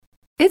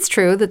It's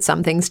true that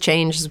some things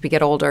change as we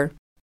get older.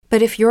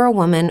 But if you're a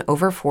woman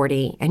over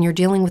 40 and you're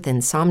dealing with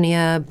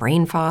insomnia,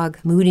 brain fog,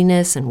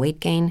 moodiness, and weight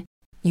gain,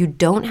 you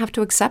don't have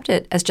to accept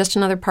it as just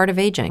another part of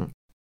aging.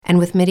 And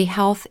with MIDI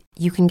Health,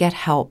 you can get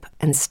help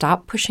and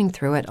stop pushing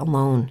through it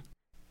alone.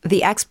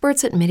 The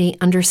experts at MIDI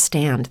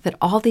understand that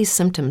all these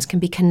symptoms can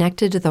be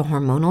connected to the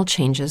hormonal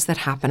changes that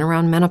happen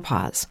around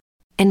menopause,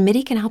 and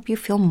MIDI can help you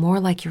feel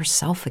more like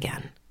yourself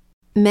again.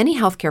 Many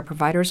healthcare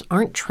providers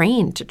aren't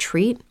trained to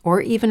treat or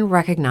even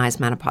recognize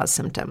menopause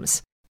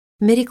symptoms.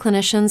 MIDI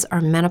clinicians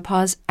are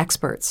menopause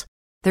experts.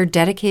 They're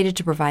dedicated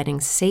to providing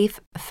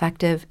safe,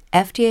 effective,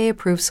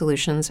 FDA-approved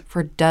solutions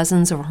for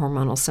dozens of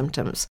hormonal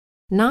symptoms,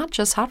 not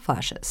just hot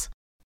flashes.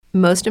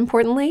 Most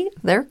importantly,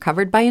 they're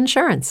covered by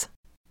insurance.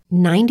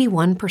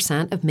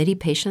 91% of MIDI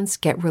patients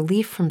get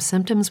relief from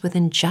symptoms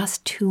within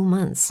just 2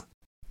 months.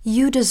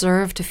 You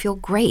deserve to feel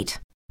great.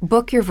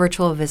 Book your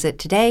virtual visit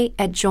today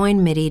at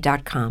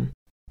joinmidi.com.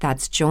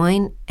 That's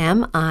joinmidi.com.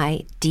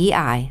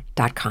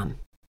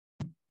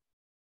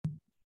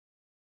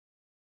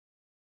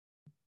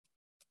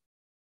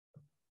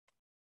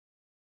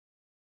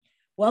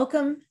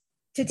 Welcome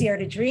to Dare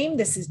to Dream.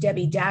 This is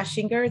Debbie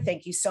Dashinger.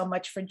 Thank you so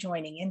much for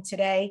joining in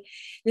today.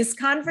 This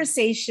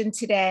conversation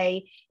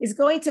today is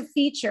going to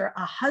feature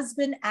a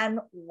husband and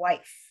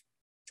wife,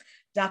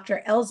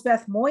 Dr.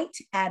 Elsbeth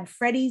Moit and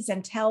Freddie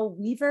Zentel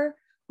Weaver,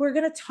 who are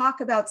going to talk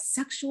about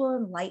sexual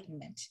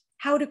enlightenment,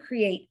 how to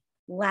create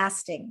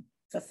lasting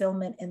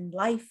fulfillment in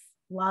life,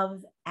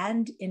 love,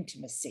 and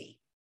intimacy.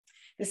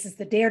 This is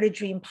the Dare to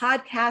Dream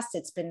podcast.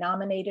 It's been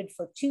nominated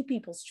for 2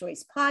 People's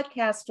Choice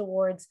Podcast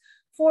Awards,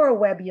 for a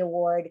Webby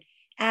Award,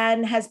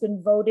 and has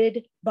been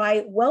voted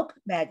by Whelp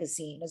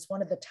Magazine as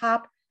one of the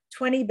top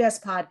 20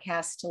 best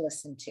podcasts to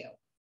listen to.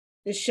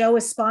 This show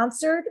is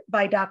sponsored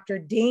by Dr.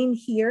 Dane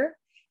Heer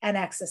and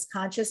Access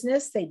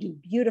Consciousness. They do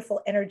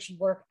beautiful energy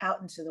work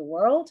out into the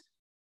world.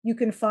 You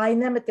can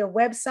find them at their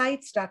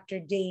websites, Dr.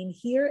 Dane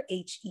Heer,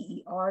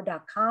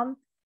 HEER.com,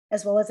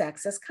 as well as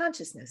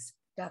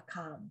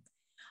accessconsciousness.com.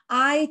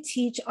 I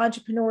teach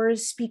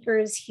entrepreneurs,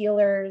 speakers,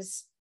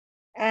 healers,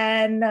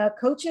 and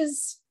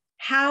coaches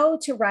how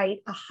to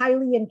write a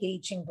highly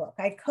engaging book.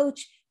 I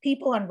coach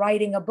people on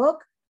writing a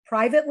book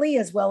privately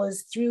as well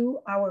as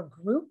through our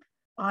group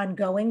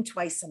ongoing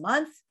twice a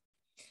month.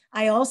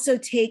 I also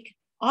take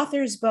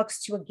authors'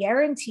 books to a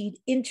guaranteed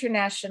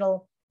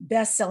international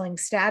best-selling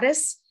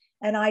status,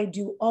 and I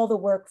do all the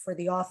work for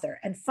the author.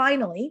 And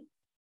finally,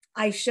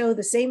 I show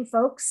the same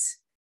folks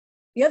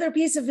the other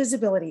piece of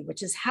visibility,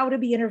 which is how to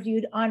be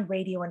interviewed on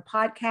radio and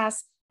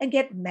podcasts and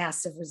get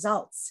massive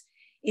results.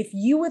 If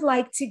you would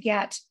like to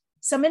get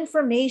some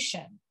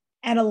information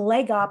and a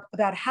leg up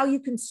about how you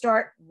can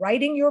start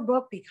writing your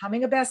book,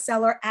 becoming a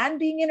bestseller, and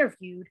being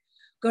interviewed,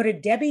 go to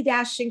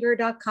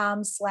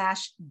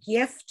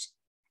debbiedashinger.com/gift.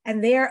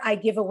 And there I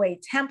give away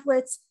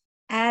templates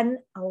and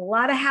a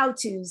lot of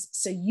how-tos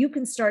so you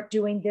can start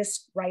doing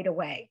this right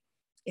away.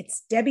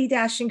 It's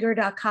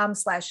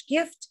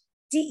debbiedashinger.com/gift,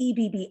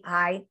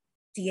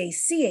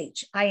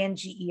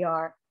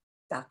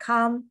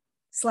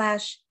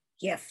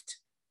 debbiedashinger.com/gift.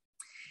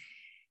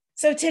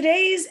 So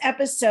today's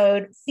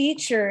episode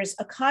features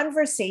a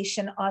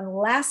conversation on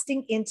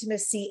lasting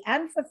intimacy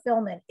and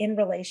fulfillment in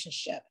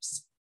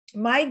relationships.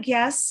 My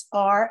guests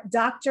are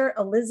Dr.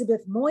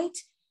 Elizabeth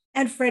Moit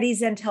and Freddie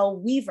Zentel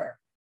Weaver.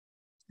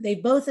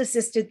 They've both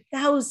assisted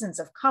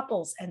thousands of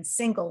couples and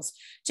singles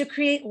to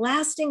create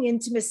lasting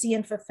intimacy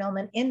and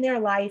fulfillment in their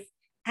life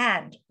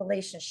and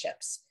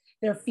relationships.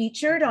 They're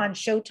featured on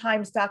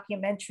Showtime's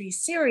documentary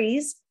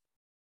series,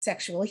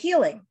 Sexual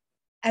Healing,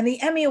 and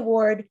the Emmy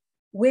Award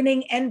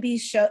winning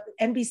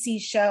NBC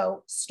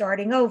show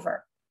Starting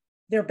Over.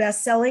 They're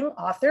best-selling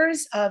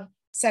authors of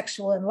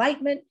Sexual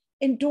Enlightenment,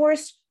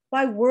 endorsed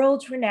by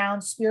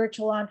world-renowned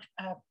spiritual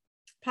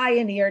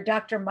pioneer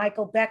Dr.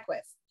 Michael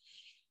Beckwith,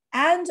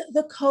 and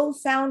the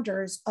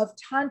co-founders of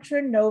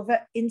Tantra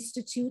Nova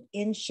Institute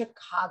in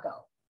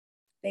Chicago.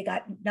 They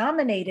got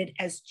nominated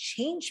as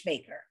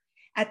Changemaker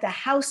at the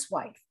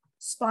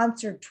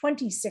Housewife-sponsored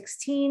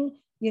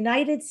 2016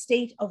 United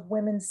States of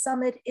Women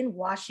Summit in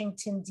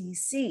Washington,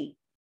 D.C.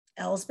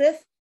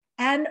 Elsbeth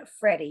and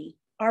Freddie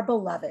are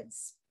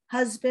beloveds,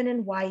 husband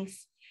and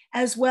wife,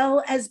 as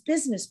well as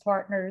business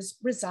partners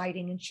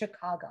residing in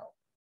Chicago.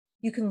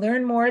 You can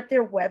learn more at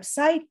their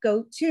website.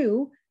 Go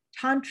to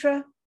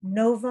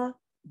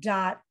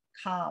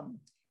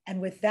tantranova.com.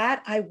 And with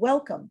that, I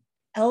welcome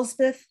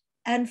Elsbeth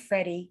and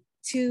Freddie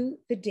to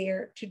the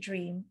Dare to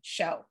Dream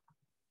show.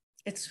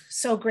 It's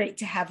so great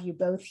to have you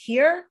both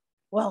here.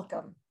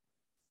 Welcome.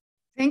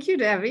 Thank you,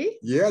 Debbie.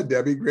 Yeah,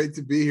 Debbie, great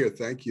to be here.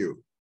 Thank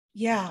you.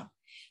 Yeah.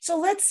 So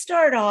let's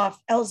start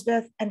off,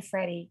 Elsbeth and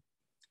Freddie.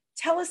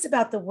 Tell us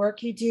about the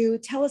work you do.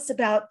 Tell us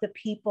about the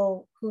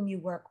people whom you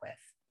work with.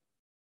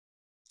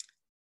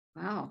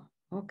 Wow.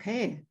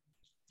 Okay. Do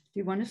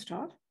you want to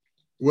start?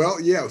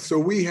 Well, yeah. So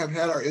we have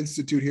had our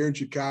institute here in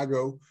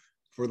Chicago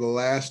for the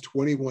last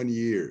 21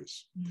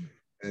 years.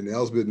 And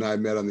Elsbeth and I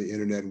met on the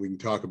internet, and we can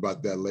talk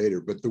about that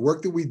later. But the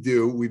work that we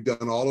do, we've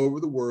done all over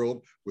the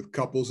world with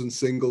couples and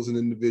singles and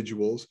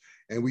individuals.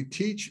 And we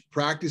teach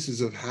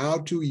practices of how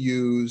to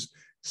use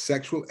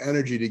sexual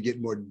energy to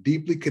get more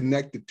deeply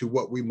connected to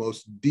what we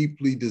most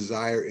deeply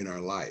desire in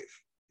our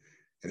life,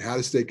 and how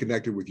to stay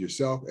connected with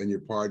yourself and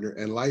your partner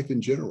and life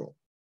in general.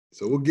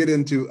 So we'll get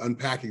into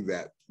unpacking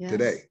that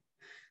today.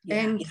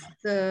 And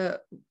the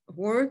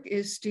work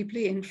is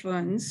deeply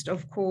influenced,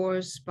 of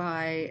course,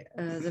 by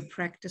the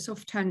practice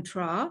of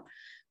Tantra,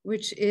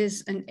 which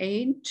is an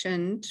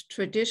ancient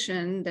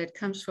tradition that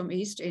comes from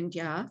East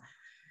India.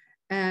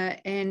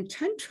 And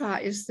Tantra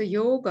is the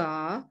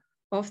yoga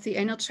of the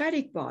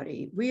energetic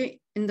body. We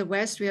in the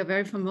West, we are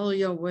very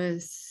familiar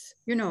with,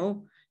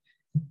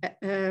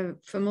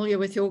 familiar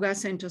with yoga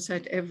centers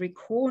at every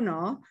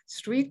corner,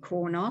 street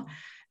corner.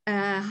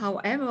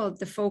 However,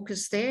 the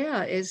focus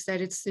there is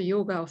that it's the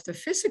yoga of the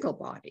physical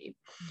body.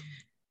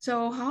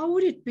 So how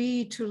would it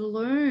be to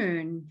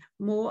learn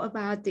more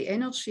about the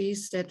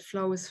energies that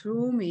flow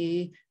through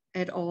me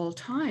at all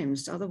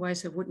times?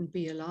 Otherwise, I wouldn't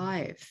be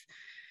alive.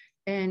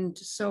 And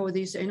so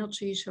these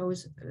energies show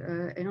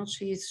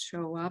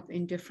up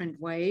in different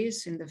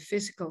ways, in the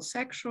physical,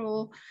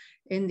 sexual,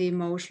 in the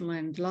emotional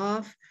and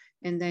love,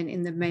 and then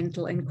in the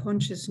mental and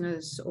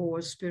consciousness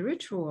or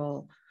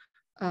spiritual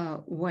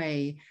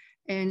way.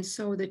 And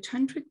so the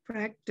tantric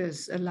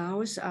practice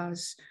allows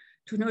us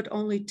to not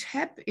only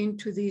tap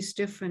into these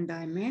different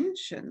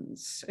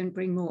dimensions and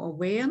bring more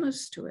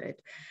awareness to it,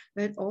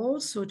 but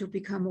also to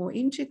become more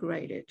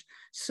integrated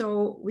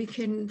so we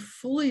can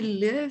fully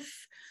live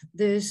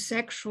the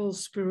sexual,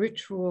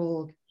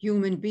 spiritual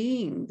human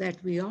being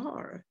that we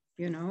are,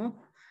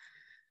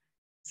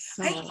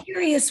 So. I'm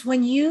curious,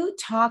 when you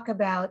talk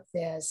about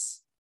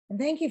this, and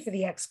thank you for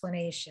the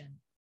explanation,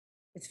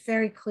 it's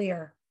very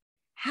clear.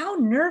 How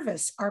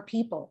nervous are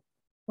people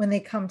when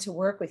they come to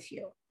work with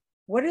you?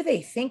 What are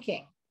they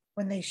thinking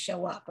when they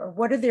show up, or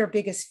what are their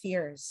biggest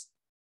fears?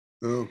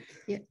 Oh.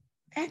 Yeah,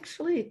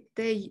 actually,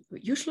 they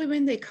usually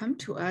when they come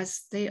to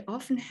us, they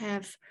often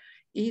have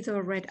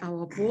either read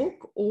our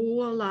book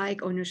or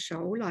like on a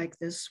show like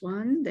this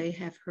one, they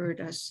have heard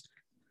us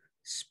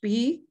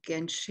speak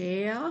and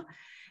share.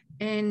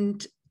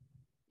 And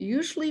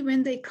usually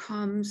when they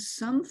come,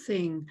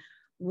 something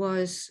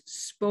was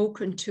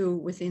spoken to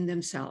within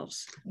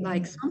themselves,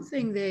 like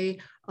something they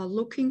are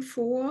looking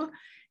for,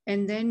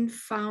 and then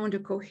found a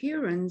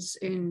coherence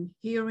in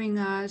hearing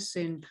us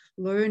and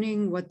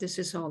learning what this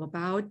is all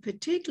about,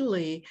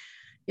 particularly,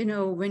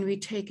 when we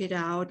take it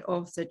out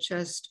of the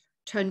just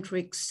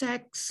tantric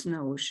sex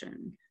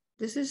notion.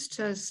 This is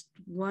just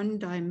one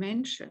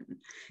dimension.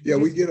 Yeah,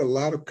 we get a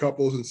lot of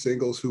couples and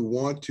singles who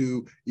want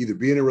to either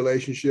be in a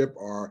relationship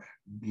or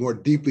more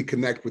deeply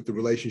connect with the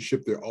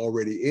relationship they're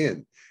already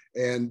in.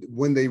 And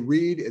when they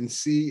read and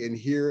see and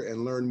hear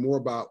and learn more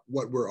about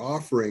what we're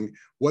offering,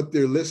 what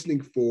they're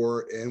listening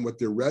for and what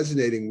they're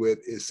resonating with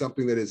is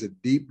something that is a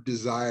deep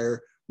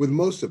desire with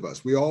most of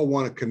us. We all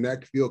want to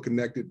connect, feel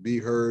connected, be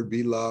heard,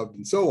 be loved,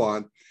 and so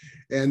on.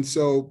 And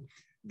so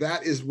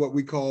that is what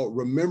we call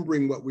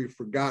remembering what we've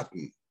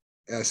forgotten.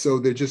 So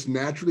they just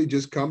naturally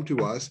just come to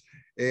us.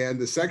 And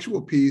the sexual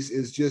piece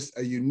is just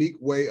a unique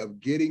way of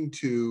getting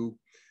to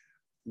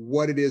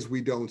what it is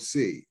we don't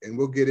see. And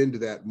we'll get into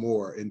that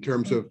more in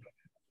terms of,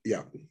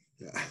 yeah.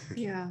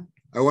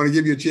 I want to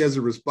give you a chance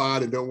to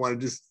respond and don't want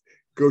to just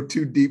go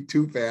too deep,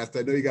 too fast.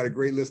 I know you got a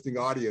great listening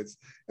audience,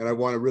 and I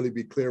want to really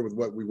be clear with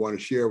what we want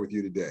to share with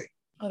you today.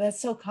 Oh,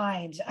 that's so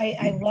kind.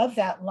 I love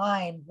that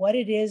line, what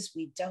it is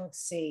we don't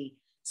see.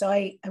 So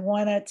I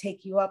want to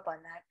take you up on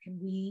that. Can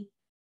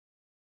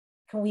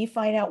we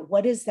find out,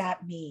 what does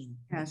that mean?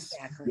 Yes.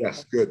 Exactly.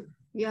 Yes, good.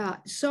 Yeah,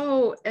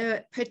 so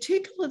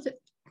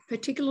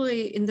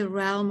particularly in the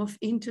realm of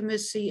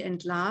intimacy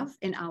and love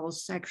in our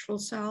sexual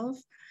self,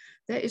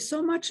 there is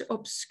so much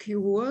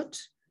obscured,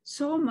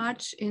 so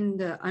much in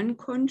the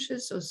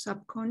unconscious or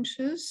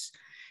subconscious,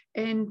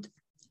 and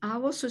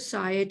our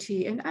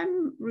society, and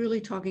I'm really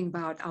talking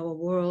about our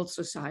world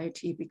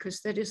society,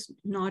 because that is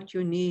not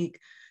unique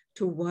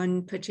to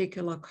one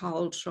particular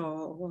culture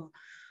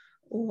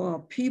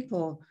or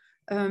people,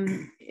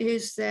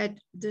 is that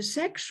the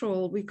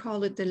sexual, we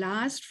call it the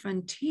last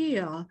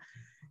frontier,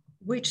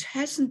 which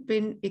hasn't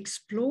been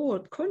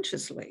explored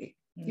consciously.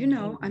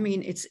 I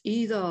mean, it's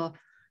either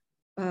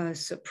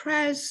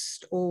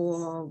suppressed,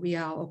 or we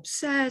are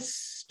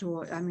obsessed,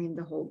 or I mean,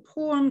 the whole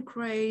porn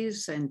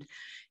craze, and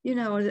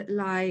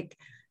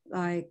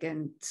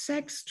and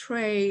sex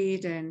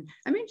trade, and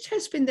I mean, it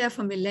has been there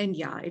for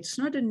millennia. It's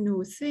not a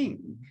new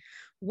thing.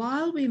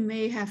 While we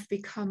may have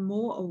become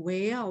more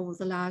aware over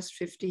the last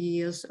 50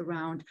 years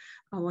around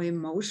our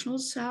emotional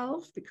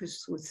self,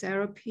 because through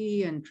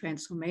therapy and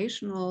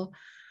transformational,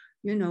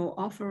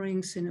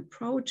 offerings and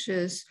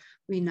approaches,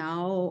 we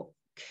now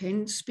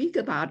can speak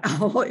about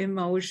our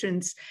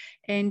emotions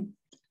and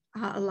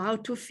are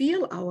allowed to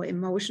feel our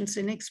emotions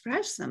and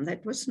express them.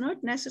 That was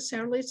not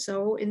necessarily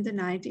so in the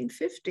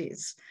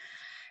 1950s.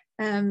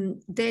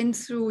 Then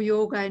through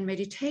yoga and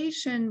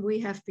meditation, we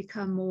have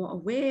become more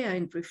aware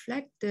and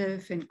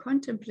reflective and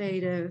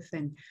contemplative.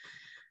 And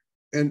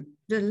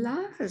the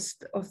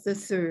last of the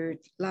third,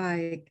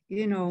 like,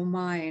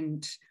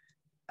 mind,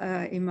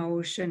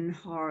 emotion,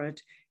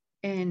 heart,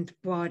 and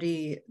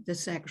body, the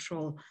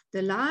sexual.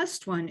 The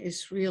last one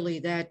is really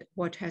that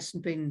what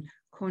hasn't been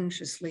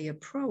consciously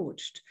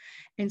approached.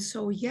 And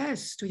so,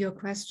 yes, to your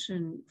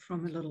question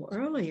from a little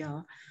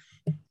earlier,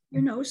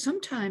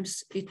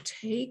 sometimes it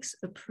takes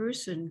a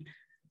person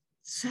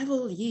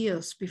several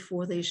years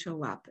before they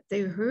show up.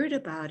 They heard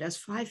about us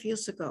 5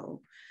 years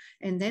ago,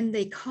 and then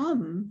they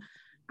come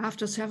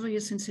after several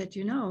years and said,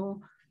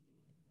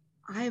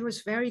 I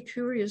was very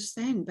curious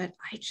then, but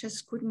I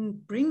just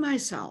couldn't bring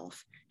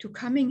myself to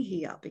coming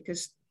here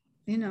because,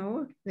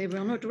 they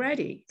were not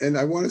ready. And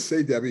I want to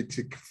say, Debbie,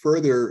 to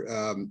further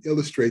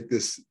illustrate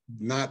this,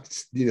 not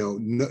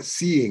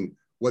seeing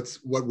what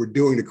we're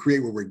doing to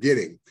create what we're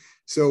getting.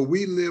 So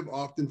we live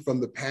often from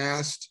the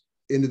past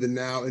into the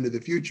now, into the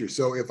future.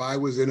 So if I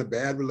was in a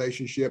bad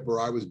relationship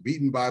or I was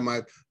beaten by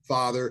my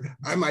father,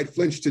 I might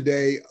flinch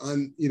today,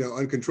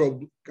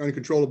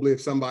 uncontrollably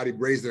if somebody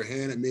raised their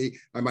hand at me.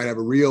 I might have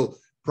a real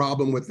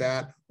problem with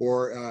that,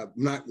 or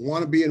not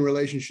want to be in a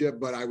relationship,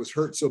 but I was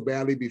hurt so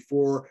badly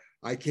before,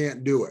 I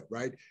can't do it,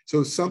 right?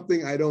 So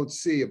something I don't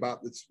see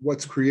about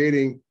what's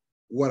creating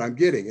what I'm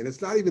getting. And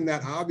it's not even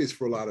that obvious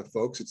for a lot of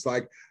folks. It's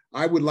like,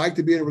 I would like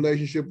to be in a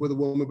relationship with a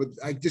woman, but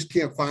I just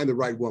can't find the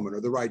right woman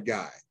or the right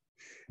guy.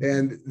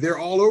 And they're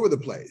all over the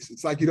place.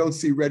 It's like you don't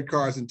see red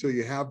cars until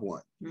you have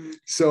one. Mm-hmm.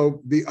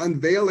 So the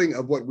unveiling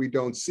of what we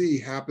don't see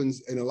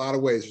happens in a lot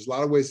of ways. There's a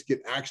lot of ways to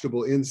get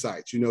actionable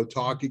insights,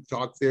 talk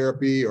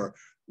therapy or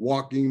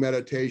walking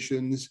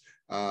meditations,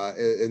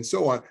 and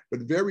so on.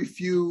 But very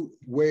few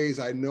ways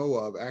I know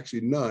of,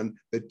 actually none,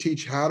 that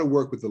teach how to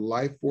work with the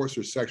life force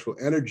or sexual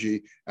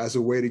energy as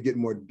a way to get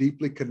more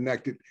deeply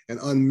connected and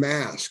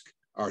unmask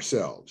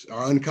ourselves,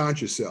 our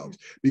unconscious selves.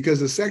 Because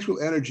the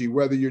sexual energy,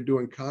 whether you're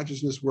doing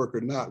consciousness work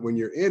or not, when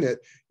you're in it,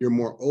 you're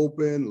more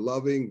open,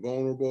 loving,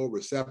 vulnerable,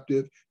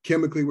 receptive.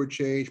 Chemically, we're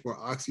changed, more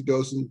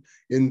oxytocin,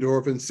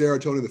 endorphin,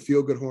 serotonin, the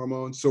feel-good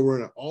hormones. So we're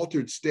in an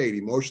altered state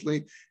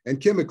emotionally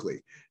and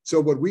chemically. So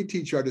what we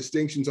teach are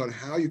distinctions on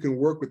how you can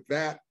work with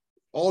that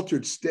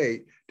altered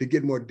state to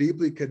get more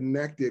deeply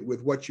connected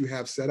with what you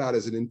have set out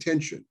as an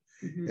intention.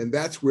 Mm-hmm. And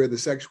that's where the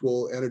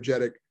sexual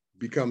energetic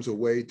becomes a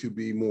way to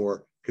be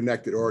more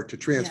connected or to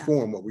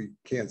transform what we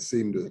can't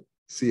seem to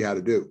see how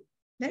to do.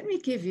 Let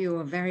me give you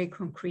a very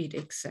concrete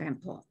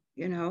example,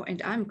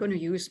 and I'm going to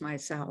use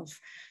myself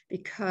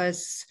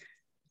because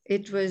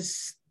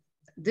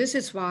this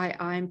is why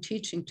I'm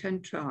teaching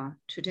Tantra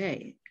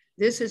today.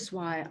 This is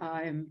why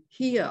I'm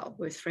here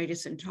with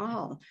Freydis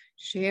Central,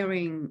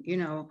 sharing,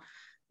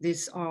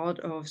 this art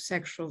of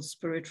sexual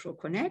spiritual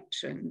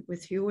connection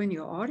with you and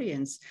your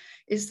audience,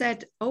 is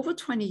that over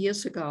 20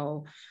 years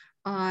ago,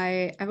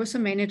 I was a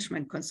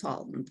management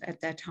consultant at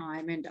that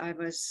time, and I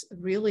was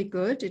really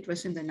good. It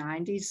was in the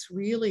 90s,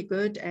 really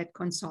good at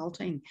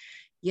consulting,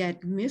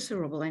 yet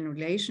miserable in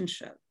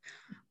relationship.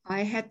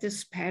 I had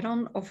this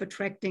pattern of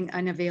attracting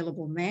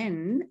unavailable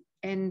men.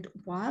 And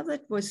while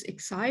that was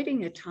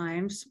exciting at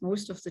times,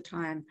 most of the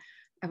time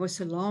I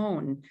was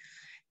alone.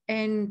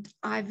 And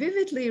I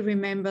vividly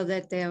remember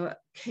that there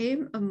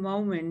came a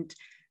moment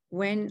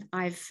when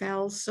I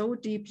fell so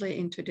deeply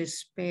into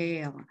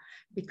despair,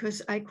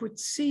 because I could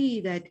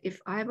see that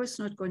if I was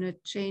not going to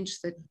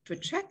change the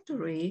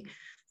trajectory,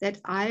 that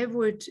I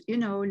would,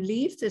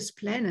 leave this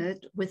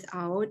planet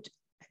without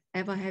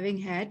ever having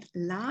had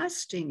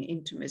lasting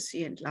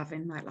intimacy and love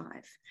in my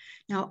life.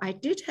 Now, I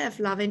did have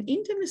love and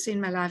intimacy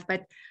in my life,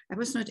 but I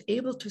was not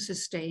able to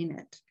sustain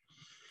it.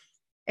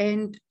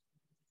 And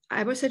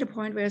I was at a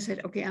point where I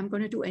said, okay, I'm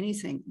going to do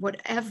anything,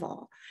 whatever.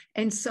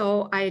 And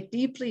so I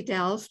deeply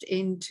delved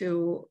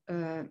into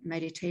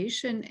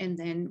meditation and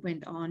then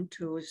went on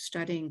to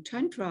studying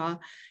Tantra,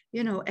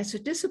 as a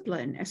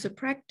discipline, as a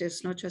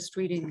practice, not just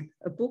reading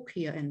a book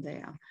here and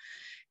there.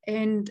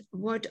 And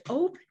what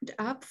opened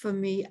up for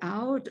me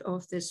out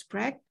of this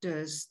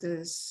practice,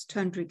 this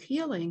tantric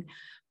healing,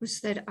 was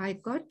that I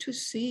got to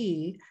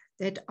see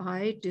that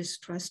I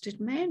distrusted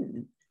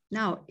men.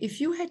 Now,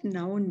 if you had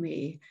known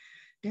me,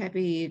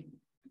 Debbie,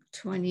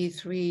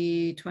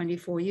 23,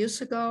 24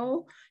 years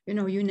ago,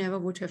 you never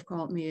would have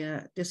called me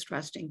a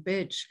distrusting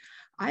bitch.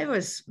 I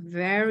was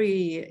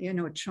very,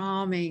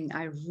 charming.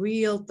 I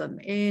reeled them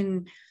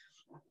in.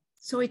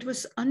 So it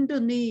was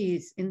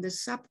underneath in the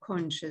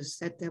subconscious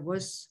that there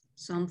was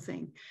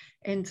something.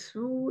 And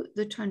through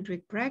the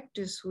tantric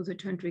practice, through the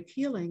tantric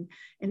healing,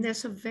 and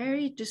there's a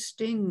very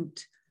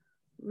distinct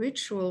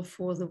ritual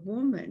for the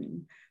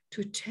woman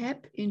to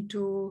tap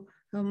into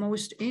her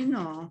most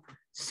inner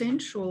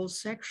sensual,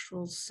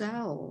 sexual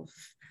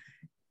self,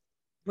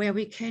 where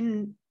we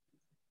can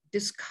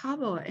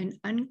discover and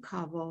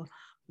uncover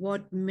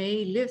what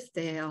may live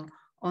there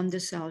on the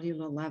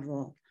cellular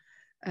level,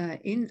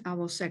 in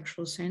our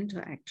sexual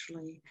center,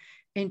 actually.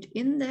 And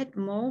in that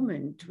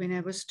moment, when I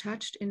was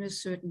touched in a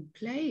certain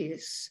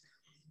place,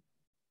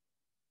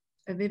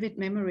 a vivid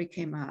memory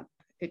came up.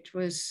 It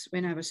was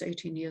when I was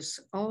 18 years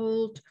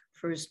old,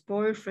 first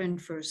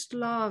boyfriend, first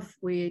love.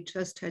 We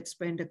just had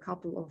spent a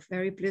couple of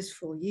very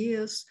blissful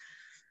years.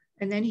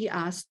 And then he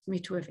asked me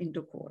to have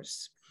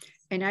intercourse.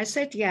 And I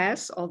said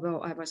yes, although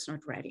I was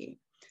not ready.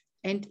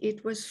 And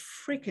it was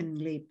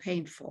freakingly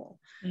painful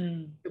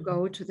to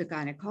go to the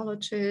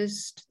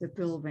gynecologist. The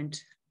bill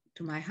went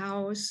to my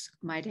house.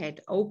 My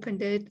dad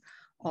opened it.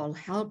 All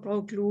hell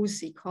broke loose.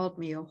 He called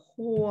me a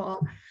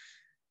whore.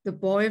 The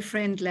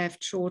boyfriend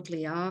left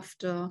shortly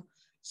after.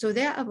 So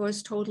there I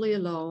was totally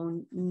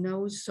alone,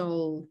 no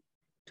soul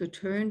to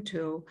turn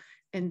to.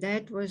 And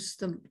that was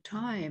the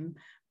time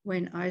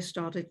when I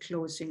started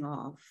closing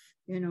off,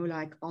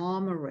 like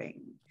armoring.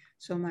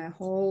 So my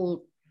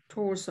whole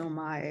torso,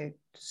 my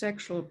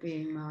sexual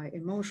being, my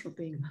emotional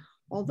being,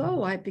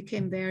 although I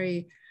became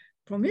very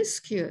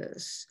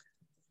promiscuous,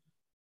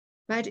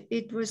 but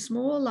it was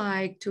more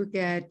like to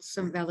get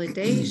some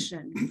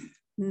validation,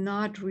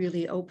 not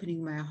really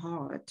opening my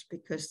heart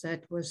because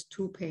that was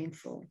too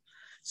painful.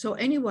 So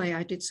anyway,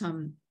 I did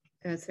some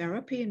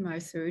therapy in my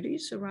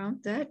 30s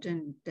around that,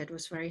 and that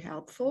was very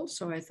helpful.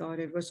 So I thought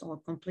it was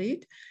all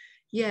complete.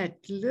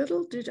 Yet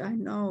little did I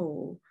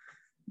know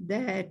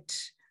that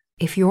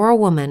if you're a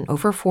woman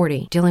over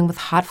 40 dealing with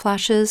hot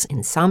flashes,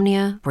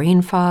 insomnia,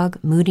 brain fog,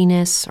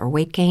 moodiness, or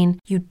weight gain,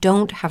 you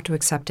don't have to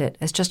accept it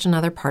as just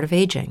another part of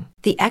aging.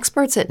 The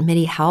experts at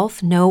MIDI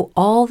Health know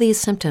all these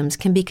symptoms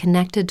can be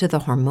connected to the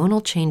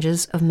hormonal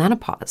changes of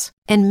menopause.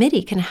 And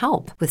MIDI can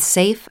help with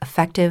safe,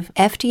 effective,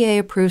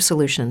 FDA-approved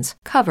solutions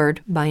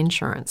covered by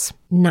insurance.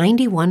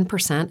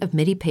 91% of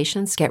MIDI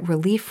patients get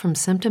relief from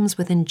symptoms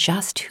within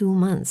just 2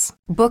 months.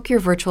 Book your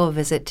virtual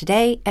visit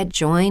today at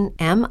joinmidi.com.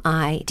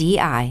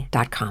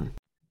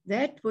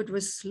 that what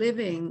was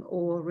living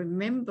or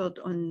remembered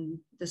on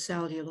the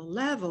cellular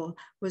level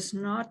was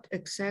not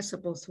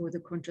accessible through the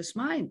conscious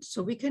mind.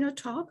 So we cannot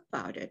talk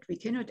about it. We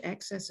cannot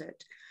access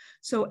it.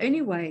 So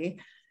anyway,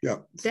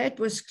 that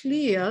was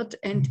cleared,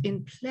 and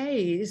in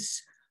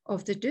place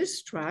of the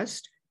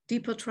distrust,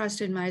 deeper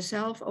trust in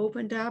myself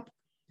opened up,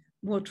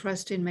 more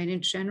trust in men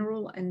in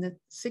general. And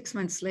 6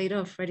 months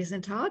later, Freddie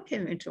Santal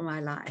came into my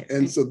life.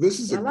 And so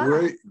this is a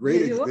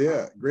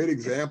great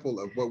example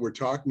of what we're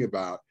talking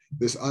about,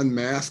 this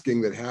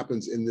unmasking that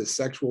happens in this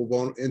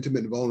sexual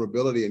intimate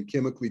vulnerability and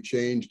chemically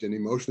changed and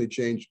emotionally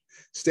changed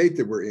state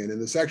that we're in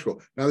the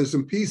sexual. Now, there's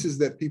some pieces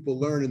that people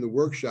learn in the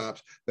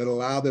workshops that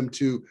allow them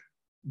to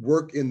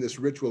work in this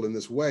ritual in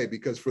this way,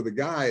 because for the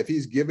guy, if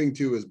he's giving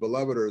to his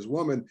beloved or his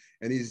woman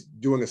and he's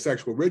doing a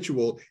sexual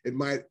ritual, it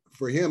might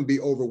for him be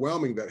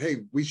overwhelming that, hey,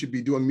 we should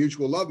be doing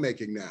mutual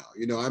lovemaking now.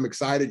 I'm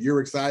excited,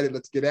 you're excited,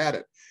 let's get at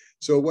it.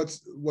 So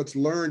what's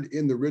learned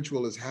in the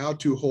ritual is how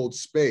to hold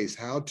space,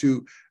 how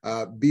to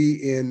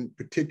be in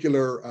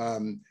particular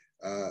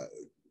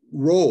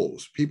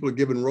roles. People are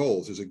given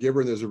roles. There's a giver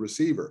and there's a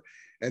receiver.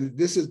 And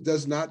this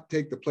does not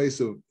take the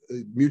place of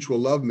mutual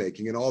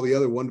lovemaking and all the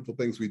other wonderful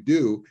things we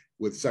do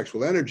with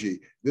sexual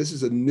energy. This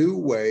is a new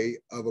way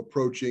of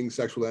approaching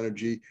sexual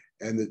energy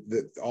and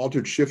the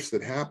altered shifts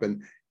that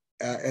happen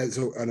as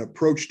an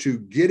approach to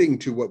getting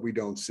to what we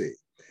don't see.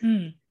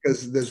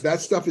 Because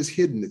that stuff is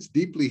hidden. It's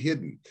deeply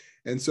hidden.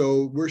 And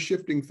so we're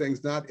shifting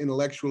things not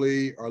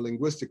intellectually or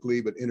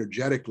linguistically, but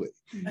energetically.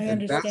 I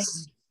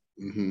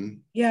understand.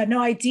 Yeah, no,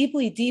 I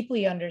deeply,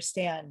 deeply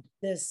understand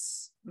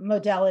this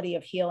modality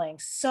of healing.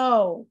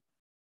 So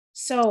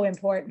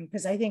important,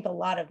 because I think a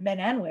lot of men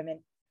and women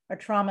are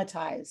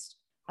traumatized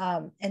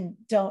and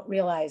don't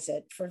realize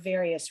it for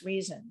various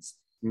reasons.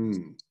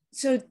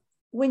 So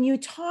when you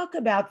talk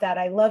about that,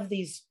 I love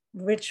these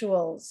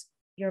rituals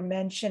you're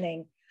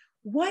mentioning.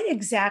 What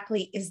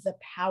exactly is the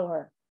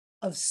power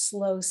of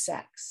slow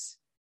sex?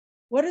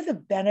 What are the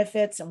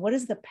benefits and what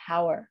is the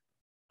power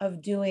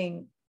of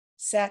doing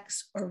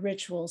sex or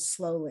rituals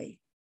slowly?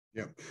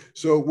 Yeah.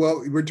 So,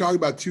 well, we're talking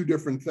about two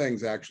different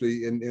things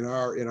actually in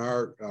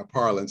our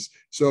parlance.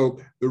 So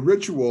the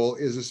ritual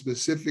is a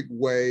specific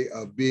way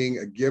of being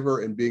a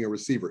giver and being a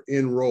receiver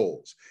in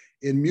roles.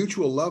 In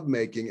mutual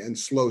lovemaking and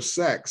slow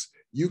sex,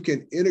 you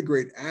can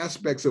integrate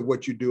aspects of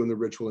what you do in the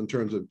ritual in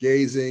terms of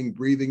gazing,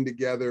 breathing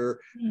together,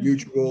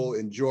 mutual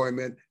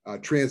enjoyment,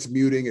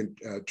 transmuting and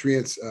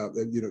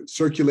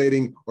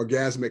circulating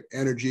orgasmic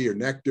energy or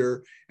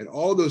nectar, and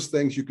all those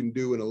things you can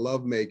do in a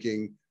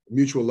lovemaking,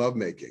 mutual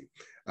lovemaking.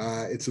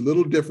 It's a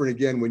little different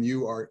again when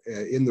you are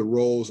in the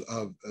roles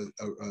of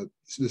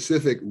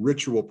specific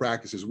ritual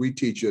practices. We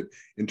teach it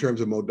in terms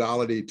of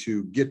modality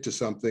to get to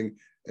something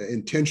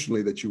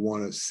intentionally that you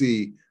want to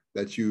see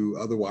that you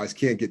otherwise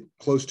can't get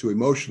close to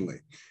emotionally.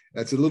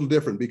 That's a little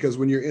different because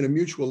when you're in a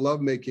mutual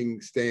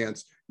lovemaking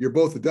stance, you're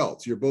both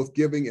adults, you're both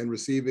giving and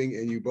receiving,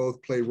 and you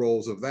both play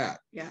roles of that.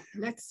 Yeah,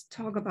 let's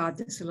talk about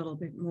this a little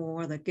bit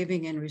more, the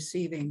giving and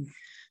receiving.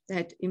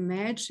 That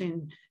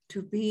imagine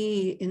to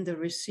be in the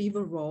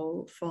receiver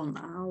role for an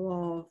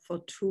hour, for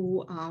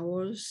 2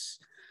 hours.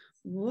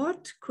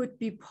 What could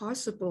be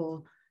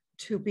possible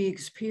to be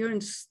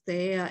experienced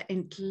there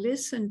and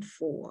listened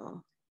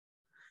for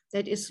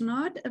that is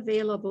not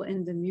available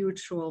in the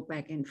mutual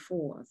back and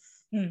forth?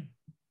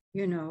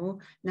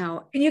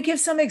 Now, can you give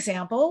some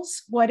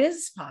examples? What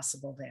is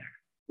possible there?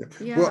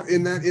 Yeah. Well,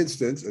 in that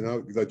instance, and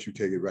I'll let you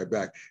take it right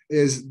back,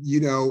 is,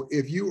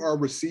 if you are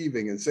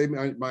receiving, and say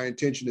my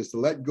intention is to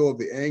let go of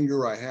the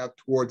anger I have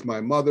towards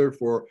my mother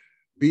for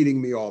beating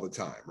me all the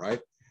time, right?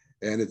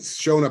 And it's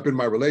shown up in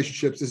my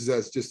relationships. This is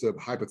as just a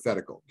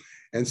hypothetical.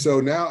 And so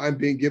now I'm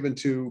being given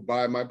to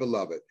by my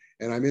beloved,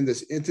 and I'm in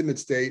this intimate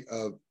state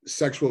of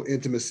sexual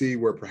intimacy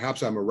where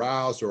perhaps I'm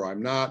aroused or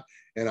I'm not.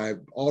 And I've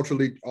altered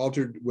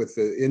with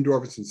the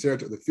endorphins and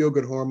serotonin, the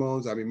feel-good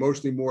hormones. I'm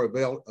emotionally more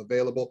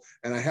available.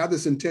 And I have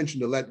this intention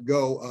to let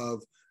go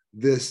of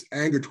this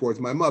anger towards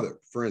my mother,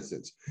 for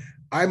instance.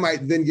 I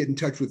might then get in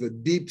touch with a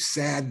deep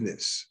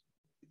sadness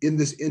in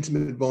this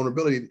intimate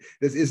vulnerability.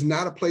 This is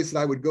not a place that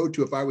I would go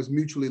to if I was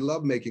mutually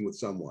lovemaking with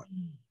someone.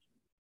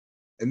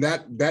 And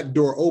that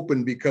door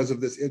opened because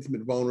of this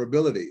intimate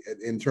vulnerability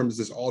in terms of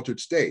this altered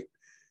state,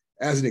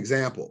 as an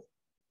example.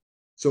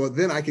 So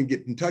then I can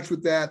get in touch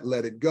with that,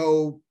 let it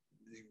go,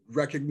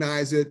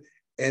 recognize it,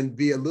 and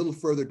be a little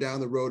further down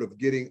the road of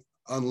getting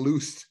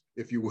unloosed,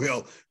 if you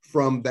will,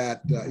 from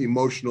that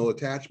emotional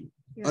attachment,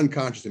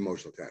 unconscious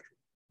emotional attachment.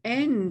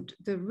 And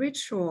the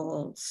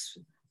rituals,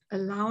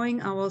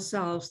 allowing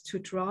ourselves to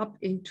drop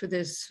into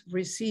this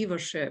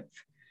receivership,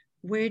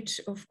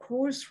 which of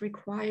course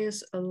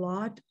requires a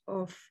lot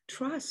of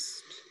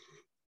trust.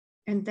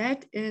 And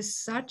that is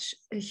such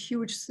a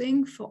huge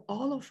thing for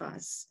all of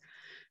us.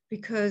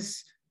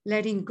 Because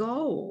letting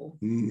go,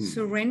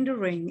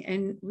 surrendering,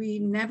 and we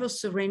never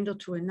surrender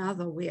to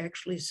another, we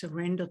actually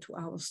surrender to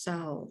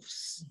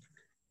ourselves.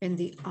 And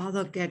the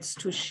other gets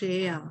to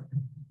share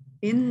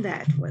in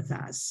that with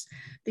us.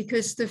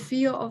 Because the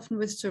fear often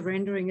with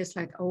surrendering is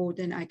like, oh,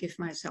 then I give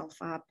myself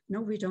up.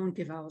 No, we don't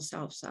give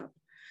ourselves up.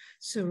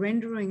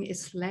 Surrendering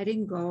is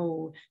letting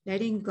go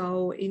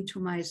into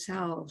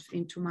myself,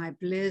 into my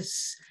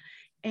bliss,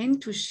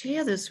 and to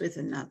share this with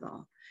another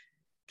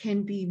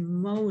can be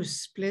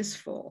most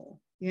blissful,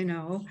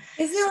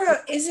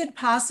 Is it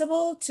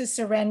possible to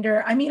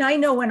surrender? I mean, I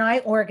know when I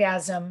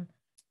orgasm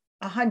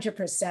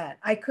 100%,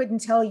 I couldn't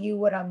tell you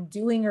what I'm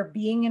doing or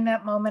being in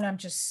that moment. I'm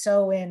just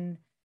so in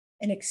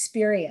an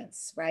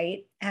experience,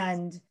 right?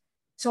 And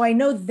so I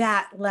know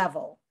that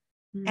level.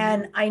 Mm-hmm.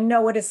 And I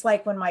know what it's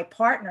like when my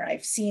partner,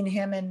 I've seen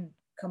him in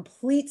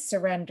complete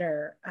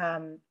surrender.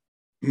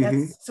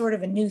 That's sort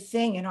of a new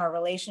thing in our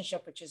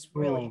relationship, which is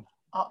really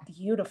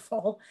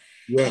beautiful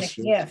and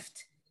a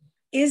gift.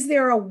 Is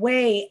there a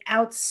way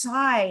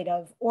outside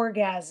of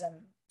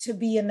orgasm to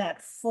be in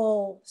that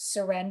full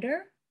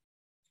surrender?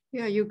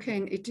 Yeah, you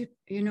can.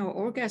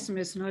 Orgasm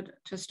is not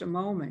just a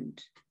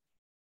moment.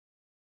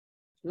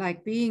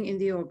 Like being in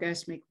the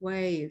orgasmic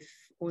wave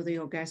or the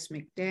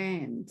orgasmic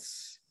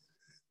dance,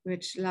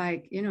 which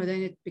then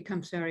it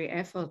becomes very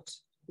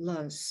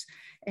effortless.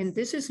 And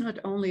this is not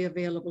only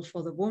available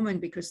for the woman,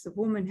 because the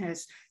woman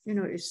has,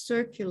 is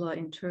circular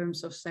in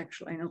terms of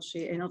sexual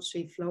energy.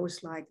 Energy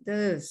flows like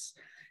this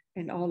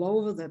and all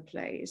over the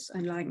place.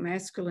 And like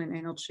masculine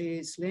energy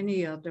is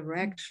linear,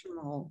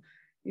 directional,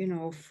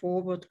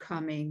 forward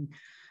coming.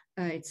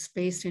 It's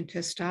based in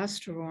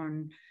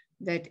testosterone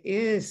that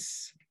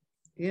is,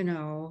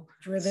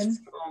 driven.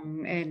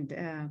 Strong.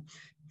 And,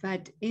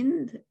 but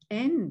in the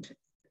end,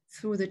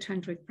 through the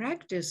tantric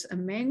practice, a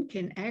man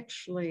can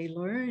actually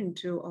learn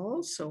to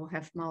also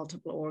have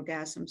multiple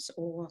orgasms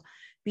or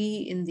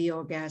be in the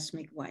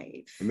orgasmic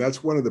wave. And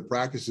that's one of the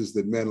practices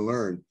that men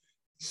learn.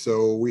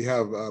 So we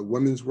have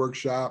women's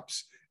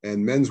workshops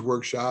and men's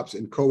workshops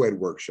and co-ed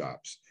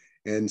workshops.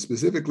 And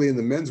specifically in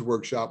the men's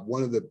workshop,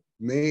 one of the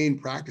main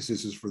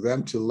practices is for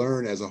them to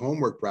learn as a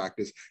homework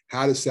practice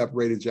how to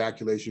separate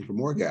ejaculation from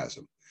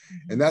orgasm.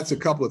 And that's a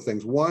couple of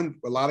things. One,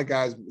 a lot of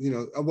guys,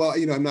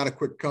 I'm not a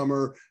quick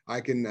comer. I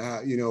can,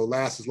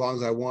 last as long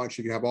as I want.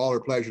 She can have all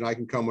her pleasure and I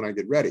can come when I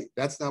get ready.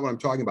 That's not what I'm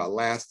talking about,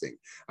 lasting.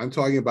 I'm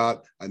talking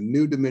about a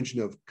new dimension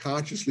of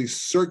consciously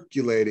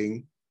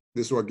circulating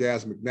this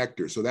orgasmic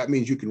nectar. So that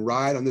means you can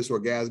ride on this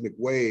orgasmic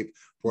wave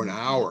for an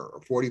hour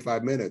or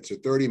 45 minutes or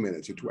 30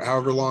 minutes or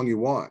however long you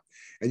want.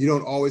 And you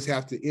don't always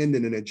have to end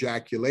in an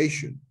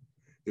ejaculation.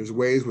 There's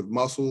ways with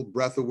muscle,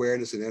 breath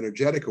awareness, and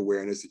energetic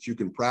awareness that you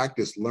can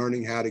practice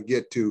learning how to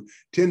get to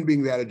 10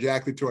 being that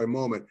ejaculatory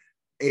moment,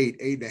 8,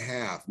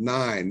 8.5,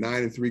 9,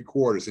 9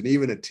 3/4, and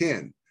even a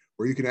 10,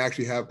 where you can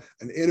actually have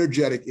an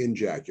energetic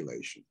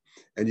ejaculation.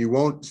 And you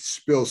won't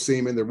spill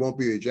semen, there won't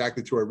be the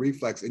ejaculatory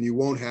reflex, and you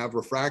won't have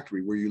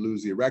refractory where you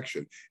lose the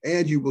erection.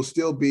 And you will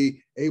still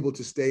be able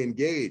to stay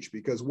engaged,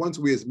 because once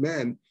we as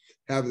men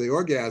have the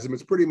orgasm,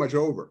 it's pretty much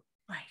over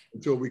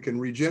until we can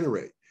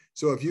regenerate.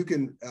 So if you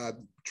can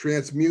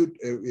transmute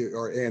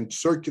and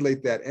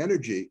circulate that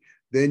energy,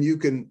 then you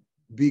can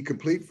be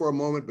complete for a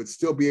moment, but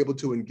still be able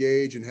to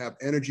engage and have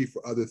energy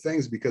for other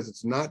things, because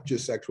it's not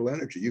just sexual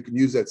energy. You can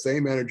use that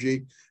same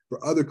energy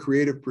for other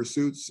creative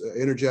pursuits,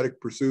 energetic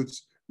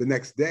pursuits the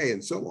next day,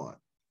 and so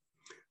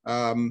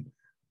on.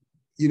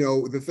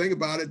 The thing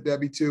about it,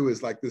 Debbie, too,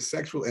 is like the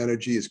sexual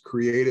energy is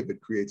creative.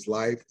 It creates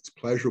life. It's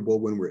pleasurable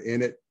when we're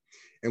in it.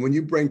 And when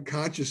you bring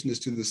consciousness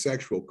to the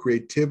sexual,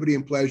 creativity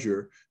and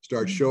pleasure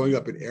start showing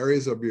up in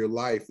areas of your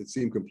life that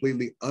seem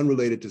completely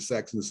unrelated to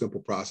sex and the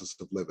simple process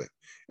of living.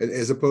 And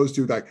as opposed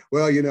to like,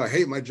 well, you know, I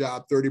hate my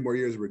job, 30 more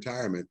years of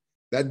retirement.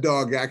 That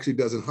dog actually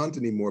doesn't hunt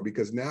anymore,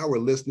 because now we're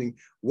listening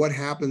what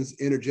happens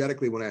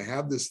energetically when I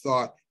have this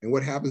thought, and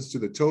what happens to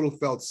the total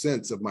felt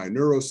sense of my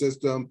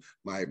neurosystem,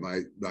 my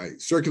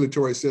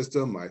circulatory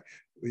system,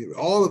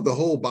 all of the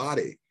whole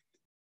body,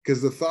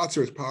 because the thoughts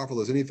are as powerful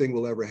as anything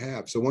we'll ever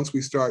have. So once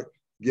we start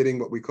getting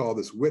what we call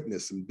this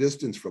witness and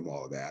distance from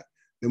all of that,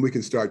 then we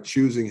can start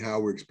choosing how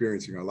we're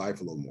experiencing our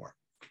life a little more.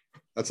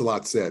 That's a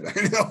lot said.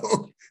 I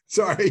know.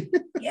 Sorry.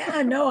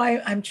 Yeah, no,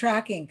 I'm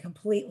tracking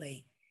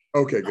completely.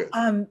 Okay, good.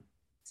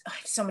 I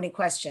have so many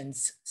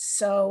questions.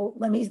 So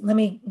let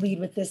me lead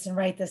with this and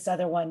write this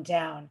other one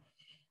down.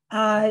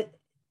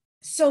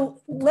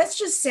 So let's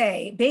just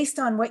say, based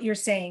on what you're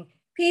saying,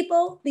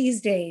 people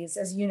these days,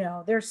 as you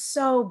know, they're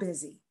so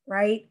busy,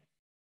 right?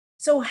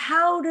 So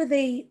how do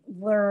they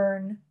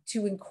learn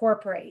to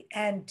incorporate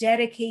and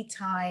dedicate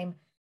time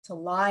to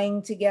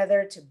lying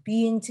together, to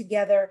being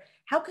together?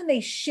 How can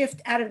they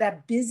shift out of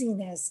that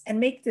busyness and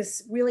make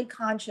this really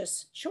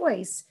conscious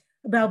choice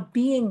about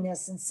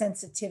beingness and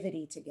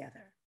sensitivity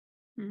together?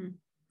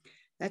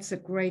 That's a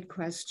great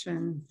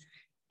question.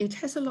 It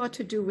has a lot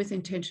to do with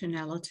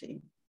intentionality.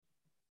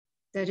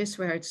 That is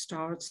where it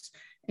starts.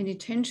 An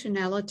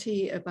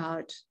intentionality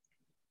about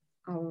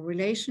our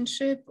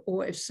relationship,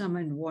 or if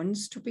someone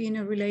wants to be in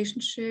a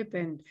relationship,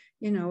 and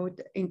you know,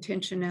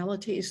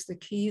 intentionality is the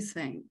key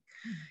thing.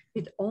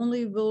 It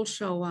only will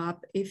show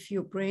up if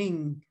you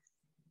bring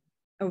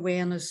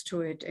awareness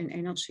to it and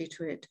energy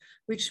to it,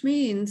 which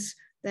means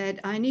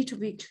that I need to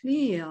be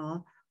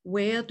clear,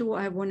 where do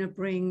I want to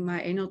bring my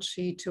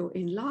energy to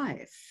in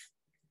life?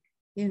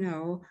 You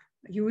know,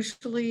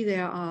 usually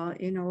there are,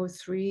 you know,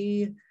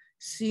 3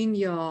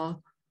 senior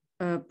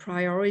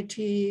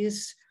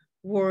priorities: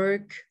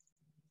 work,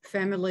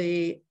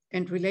 family,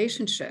 and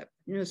relationship.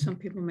 You know, some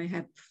people may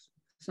have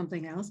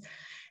something else.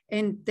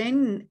 And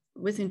then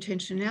with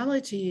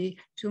intentionality,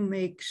 to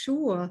make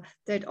sure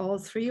that all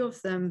 3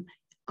 of them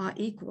are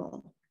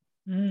equal.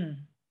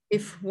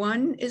 If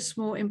one is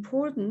more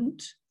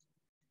important,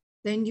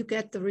 then you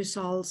get the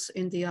results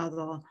in the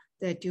other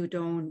that you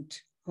don't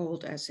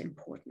hold as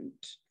important.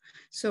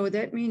 So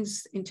that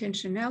means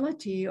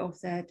intentionality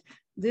of that.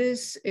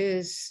 This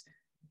is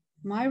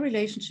my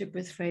relationship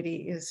with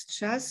Freddie is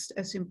just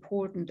as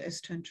important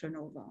as Tantra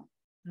Nova.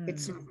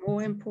 It's not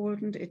more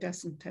important. It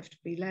doesn't have to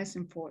be less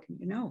important,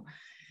 you know.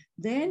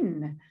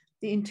 Then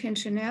the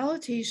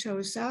intentionality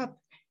shows up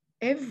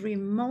every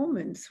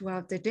moment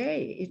throughout the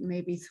day. It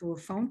may be through a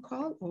phone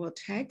call or a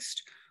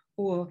text,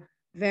 or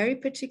very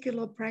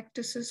particular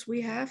practices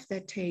we have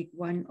that take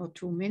 1 or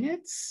 2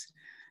 minutes.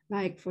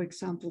 Like, for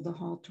example, the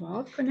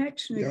heart-to-heart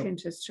connection, we can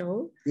just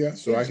show. Yeah,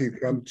 so I can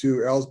come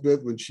to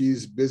Elsbeth when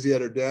she's busy at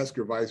her desk,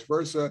 or vice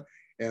versa.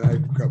 And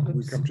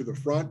we come to the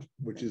front,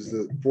 which is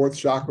the 4th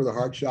chakra, the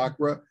heart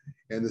chakra,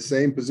 and the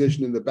same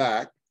position in the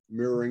back,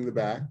 mirroring the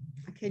back.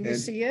 Can you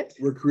see it?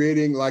 We're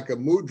creating like a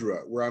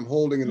mudra where I'm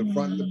holding in the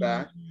front and the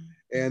back.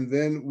 And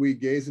then we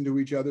gaze into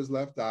each other's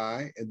left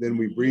eye, and then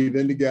we breathe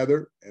in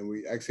together and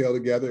we exhale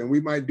together. And we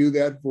might do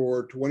that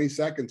for 20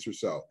 seconds or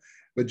so.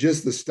 But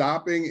just the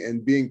stopping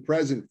and being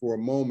present for a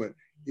moment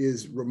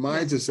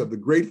reminds us of the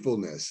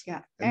gratefulness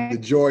and the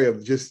joy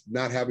of just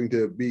not having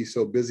to be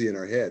so busy in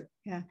our head.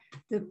 Yeah,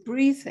 the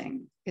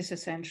breathing is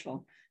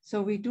essential.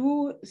 So we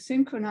do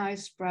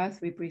synchronized breath.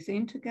 We breathe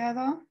in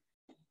together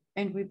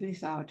and we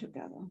breathe out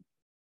together.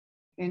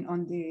 And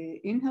on the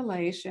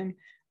inhalation,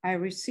 I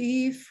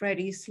receive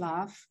Freddie's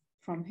love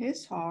from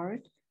his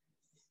heart.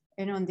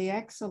 And on the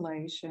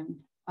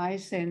exhalation, I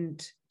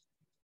send,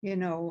 you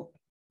know,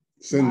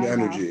 send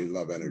energy,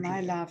 love energy.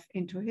 My love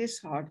into his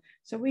heart.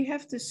 So we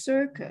have the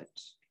circuit,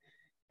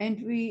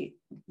 and we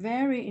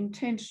very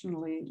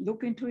intentionally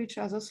look into each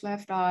other's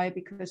left eye,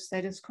 because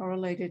that is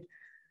correlated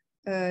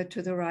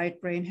to the right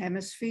brain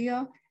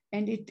hemisphere.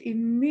 And it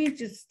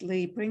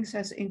immediately brings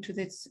us into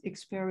this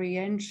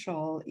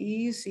experiential,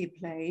 easy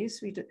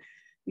place.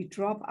 We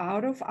drop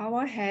out of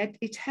our head.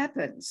 It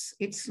happens.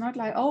 It's not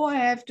like, oh, I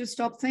have to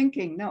stop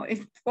thinking. No, it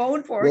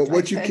won't work. Well,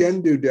 what you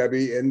can do,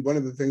 Debbie, and one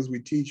of the things we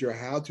teach are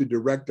how to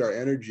direct our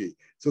energy.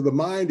 So the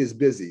mind is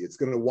busy. It's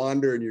going to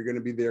wander, and you're going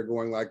to be there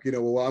going like, you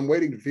know, well, I'm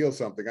waiting to feel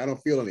something. I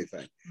don't feel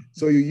anything.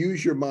 So you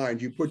use your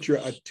mind. You put your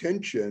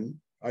attention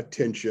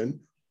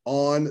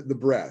on the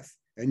breath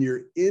and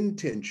your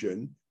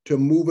intention to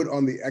move it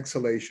on the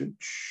exhalation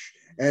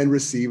and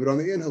receive it on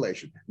the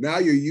inhalation. Now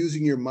you're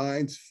using your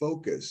mind's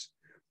focus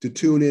to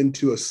tune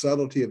into a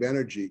subtlety of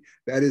energy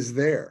that is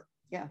there.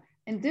 Yeah,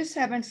 and this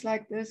happens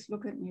like this.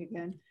 Look at me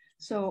again.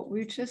 So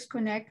we're just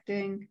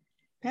connecting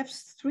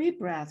perhaps 3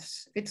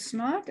 breaths. It's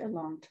not a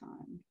long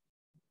time.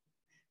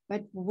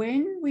 But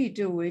when we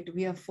do it,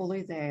 we are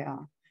fully there.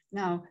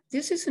 Now,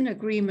 this is an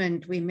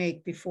agreement we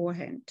make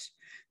beforehand,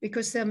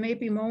 because there may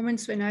be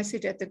moments when I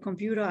sit at the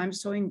computer, I'm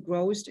so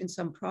engrossed in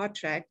some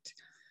project,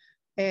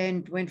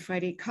 And when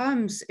Freddie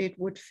comes, it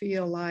could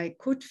feel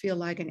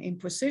like an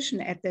imposition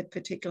at that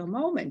particular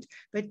moment.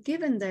 But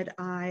given that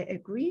I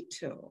agreed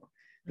to,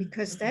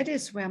 because that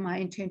is where my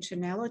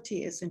intentionality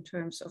is in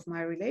terms of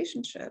my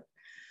relationship,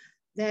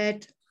 that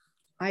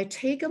I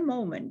take a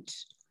moment,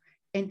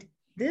 and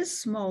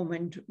this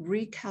moment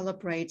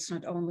recalibrates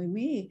not only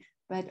me,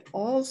 but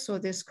also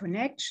this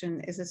connection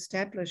is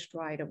established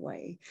right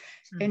away.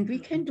 And we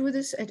can do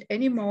this at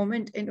any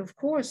moment. And of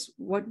course,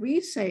 what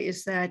we say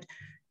is that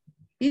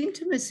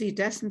intimacy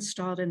doesn't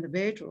start in the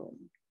bedroom.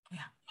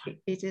 Yeah.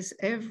 It is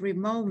every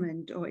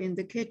moment, or in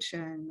the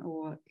kitchen,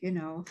 or, you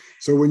know.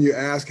 So when you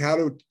ask, how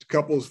do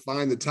couples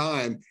find the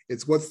time?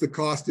 It's what's the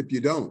cost if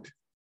you don't?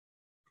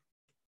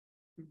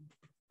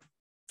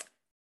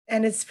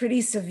 And it's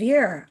pretty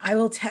severe. I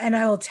will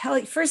tell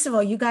you, first of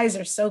all, you guys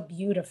are so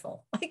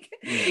beautiful. Like,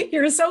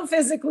 you're so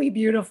physically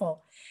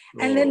beautiful.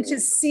 And then to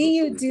see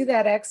you do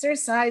that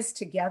exercise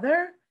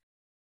together,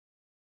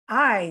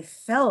 I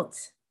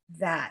felt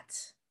that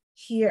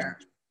here.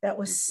 That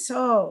was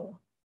so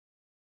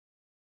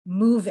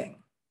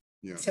moving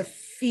to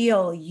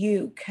feel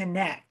you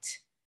connect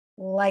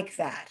like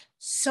that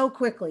so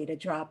quickly, to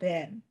drop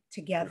in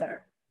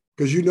together.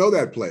 Because you know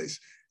that place.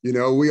 You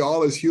know, we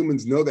all as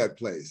humans know that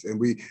place, and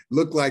we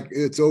look like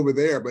it's over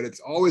there, but it's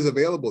always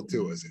available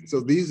to us. And so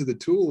these are the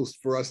tools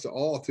for us to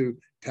all to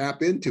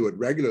tap into it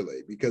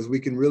regularly, because we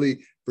can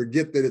really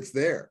forget that it's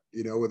there,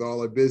 you know, with all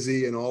our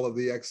busy and all of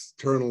the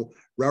external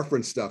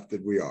reference stuff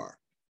that we are.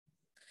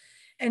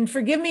 And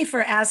forgive me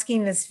for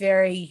asking this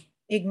very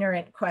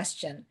ignorant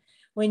question.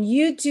 When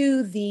you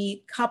do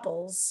the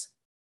couples,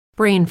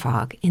 Brain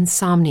fog,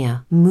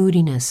 insomnia,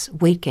 moodiness,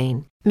 weight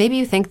gain. Maybe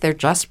you think they're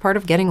just part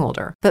of getting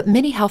older, but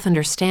MIDI Health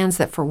understands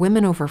that for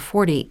women over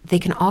 40, they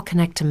can all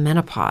connect to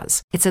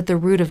menopause. It's at the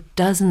root of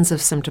dozens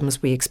of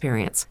symptoms we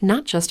experience,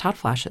 not just hot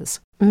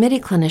flashes. MIDI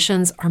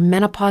clinicians are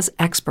menopause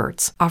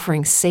experts,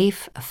 offering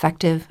safe,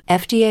 effective,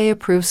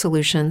 FDA-approved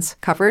solutions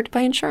covered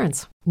by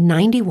insurance.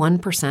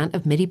 91%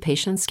 of MIDI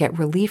patients get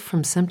relief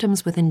from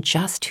symptoms within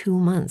just 2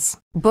 months.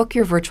 Book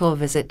your virtual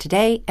visit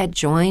today at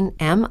joinmidi.com.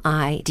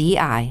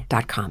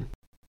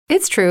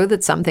 It's true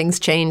that some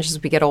things change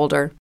as we get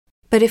older.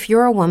 But if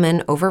you're a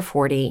woman over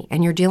 40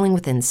 and you're dealing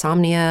with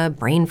insomnia,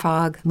 brain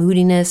fog,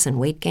 moodiness, and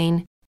weight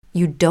gain,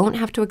 you don't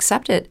have to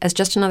accept it as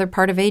just another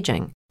part of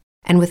aging.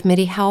 And with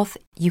MIDI Health,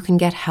 you can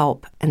get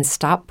help and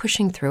stop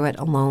pushing through it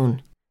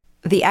alone.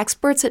 The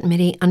experts at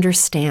MIDI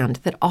understand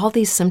that all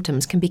these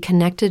symptoms can be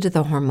connected to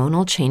the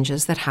hormonal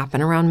changes that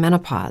happen around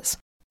menopause,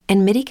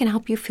 and MIDI can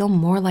help you feel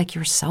more like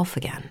yourself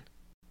again.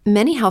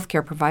 Many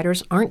healthcare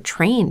providers aren't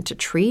trained to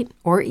treat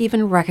or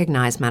even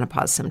recognize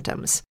menopause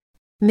symptoms.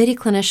 MIDI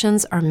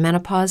clinicians are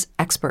menopause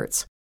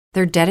experts.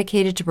 They're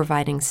dedicated to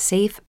providing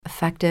safe,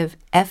 effective,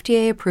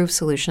 FDA-approved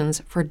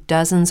solutions for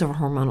dozens of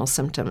hormonal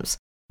symptoms,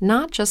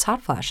 not just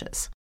hot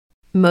flashes.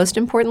 Most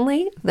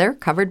importantly, they're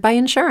covered by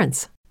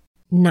insurance.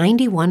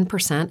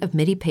 91% of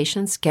MIDI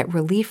patients get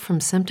relief from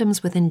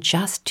symptoms within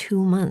just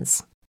 2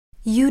 months.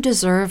 You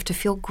deserve to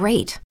feel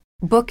great.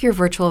 Book your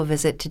virtual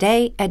visit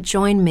today at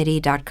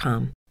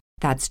joinmidi.com.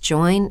 That's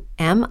joinmidi.com.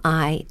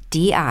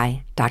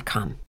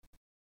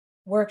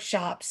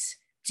 Workshops.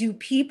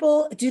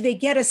 Do they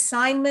get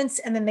assignments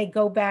and then they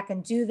go back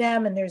and do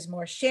them and there's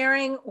more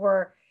sharing?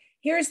 Or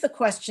here's the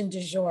question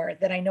du jour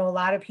that I know a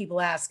lot of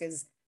people ask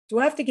is, do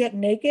I have to get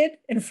naked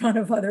in front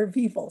of other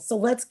people? So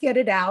let's get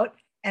it out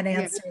and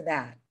answer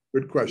that.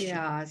 Good question.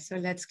 Yeah, so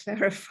let's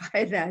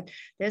clarify that.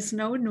 There's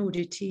no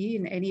nudity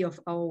in any of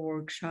our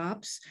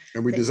workshops.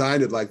 And we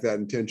designed it like that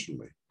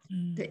intentionally.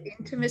 The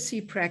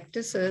intimacy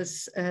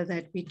practices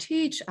that we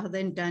teach are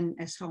then done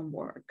as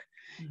homework.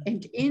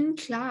 And in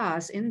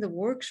class, in the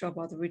workshop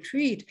or the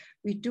retreat,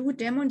 we do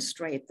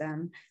demonstrate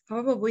them.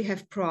 However, we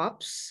have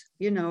props,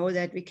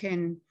 that we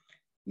can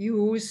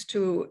use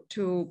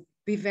to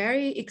be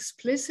very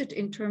explicit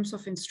in terms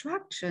of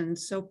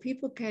instructions, so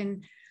people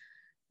can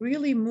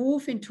really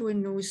move into a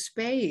new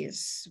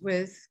space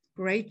with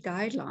great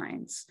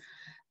guidelines.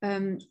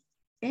 And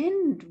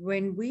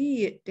when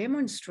we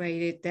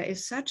demonstrate it, there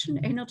is such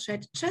an energy,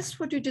 just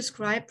what you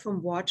described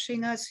from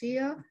watching us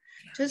here,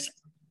 just,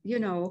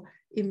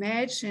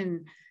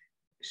 imagine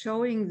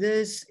showing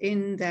this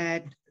in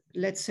that,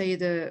 let's say,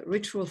 the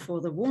ritual for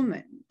the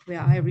woman,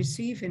 where I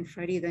receive and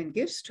Freddie then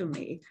gives to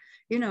me,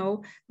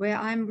 where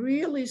I'm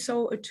really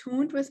so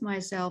attuned with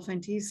myself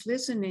and he's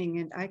listening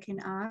and I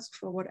can ask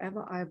for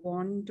whatever I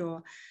want,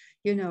 or,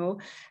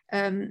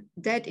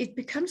 that it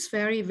becomes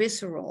very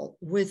visceral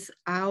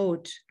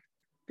without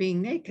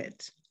being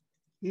naked.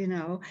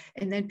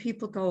 And then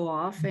people go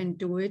off and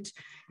do it.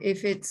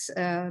 If it's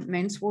a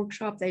men's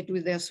workshop, they do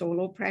their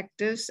solo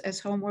practice as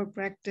homework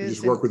practice. They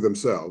just work with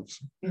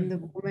themselves. In the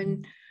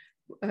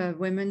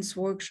women's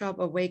workshop,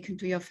 Awaken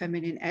to Your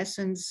Feminine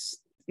Essence,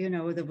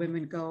 the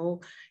women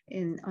go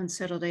on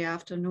Saturday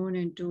afternoon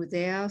and do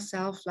their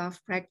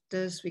self-love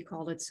practice. We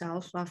call it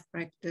self-love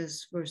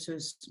practice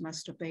versus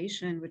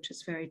masturbation, which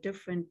is very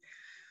different.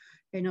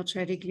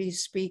 energetically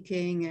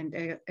speaking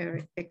and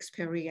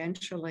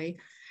experientially.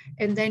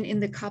 And then in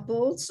the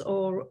couples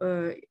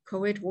or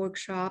co-ed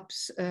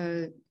workshops,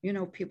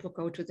 people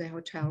go to the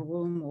hotel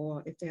room,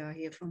 or if they are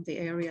here from the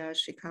area,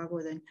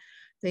 Chicago, then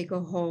they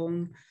go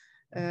home.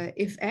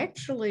 If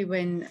actually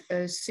when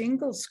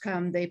singles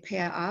come, they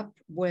pair up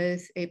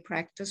with a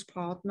practice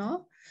partner,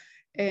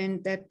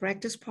 and that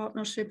practice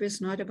partnership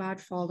is not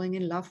about falling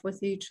in love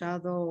with each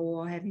other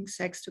or having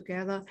sex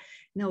together.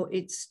 No,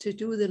 it's to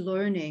do the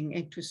learning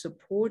and to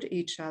support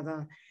each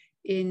other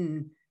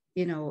in,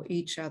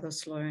 each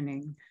other's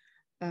learning.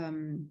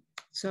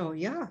 So,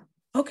 yeah.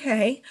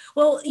 Okay.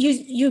 Well,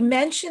 you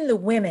mentioned the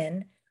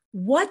women.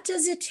 What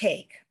does it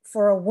take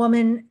for a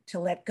woman to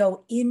let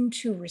go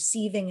into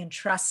receiving and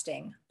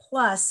trusting,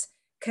 plus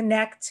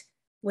connect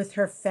with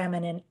her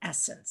feminine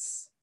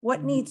essence?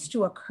 What needs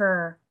to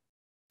occur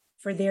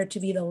for there to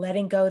be the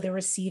letting go, the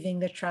receiving,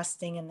 the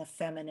trusting, and the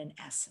feminine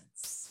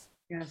essence?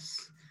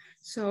 Yes.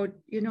 So,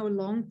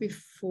 long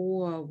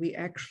before we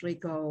actually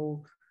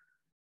go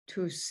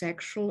to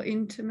sexual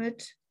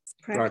intimate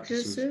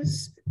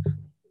practices,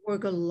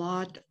 work a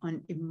lot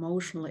on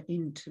emotional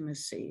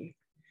intimacy.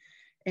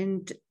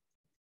 And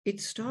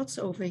it starts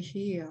over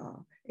here.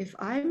 If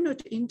I'm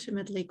not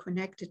intimately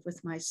connected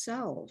with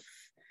myself,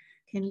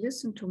 can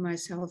listen to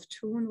myself,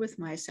 tune with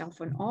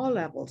myself on all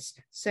levels,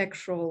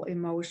 sexual,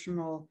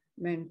 emotional,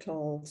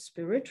 mental,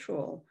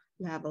 spiritual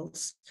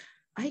levels,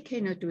 I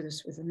cannot do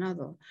this with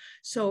another.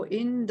 So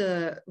in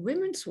the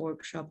women's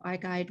workshop, I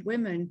guide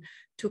women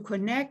to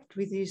connect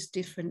with these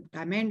different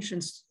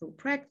dimensions through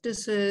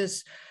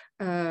practices,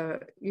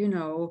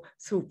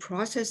 through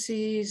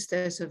processes.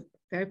 There's a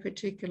very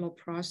particular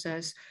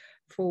process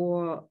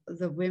for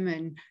the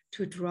women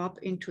to drop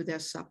into their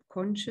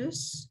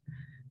subconscious,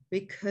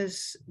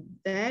 because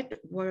that's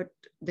what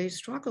they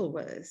struggle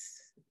with,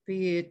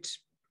 be it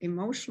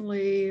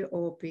emotionally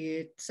or be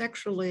it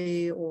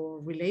sexually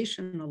or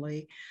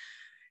relationally.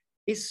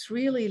 It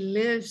really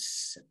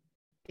lives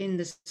in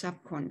the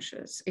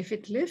subconscious. If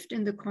it lived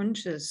in the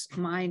conscious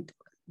mind,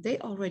 they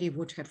already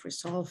would have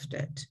resolved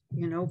it,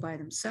 by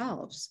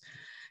themselves.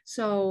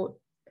 So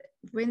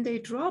when they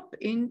drop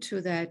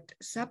into that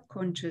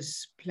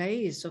subconscious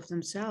place of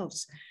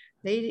themselves,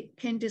 they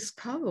can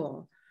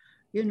discover,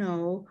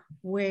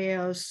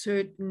 where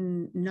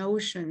certain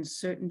notions,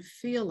 certain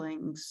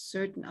feelings,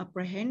 certain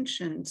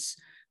apprehensions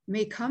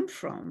may come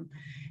from.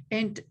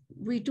 And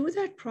we do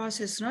that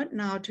process not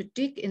now to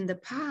dig in the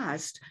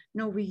past.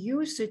 No, we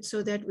use it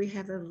so that we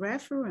have a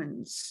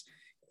reference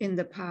in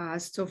the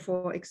past. So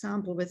for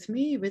example, with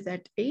me, with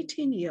that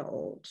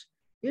 18-year-old,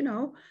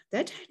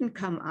 that hadn't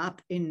come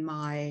up in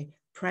my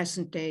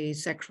present day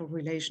sexual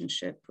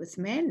relationship with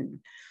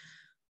men.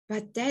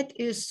 But that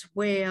is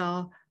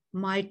where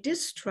my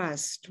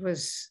distrust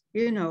was,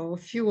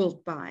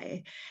 fueled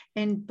by.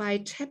 And by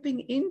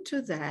tapping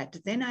into that,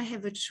 then I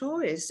have a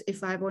choice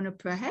if I want to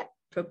perhaps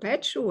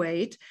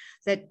perpetuate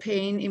that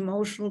pain,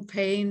 emotional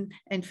pain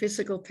and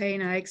physical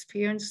pain I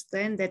experienced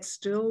then, that's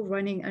still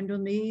running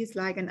underneath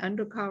like an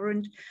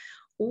undercurrent,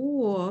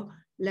 or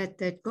let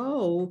that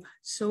go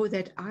so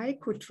that I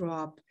could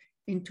drop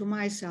into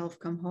myself,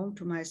 come home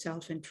to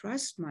myself and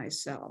trust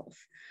myself.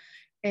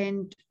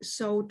 And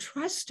so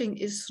trusting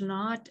is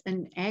not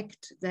an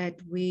act that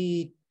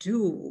we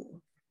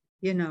do,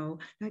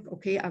 like,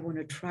 okay, I want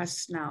to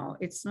trust now.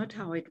 It's not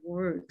how it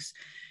works.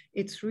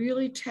 It's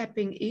really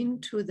tapping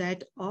into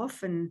that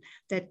often,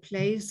 that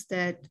place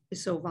that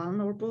is so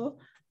vulnerable,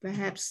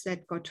 perhaps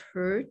that got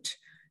hurt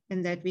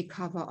and that we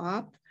cover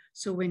up.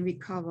 So when we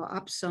cover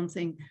up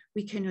something,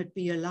 we cannot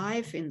be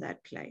alive in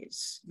that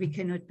place. We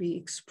cannot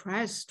be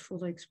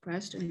fully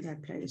expressed in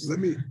that place.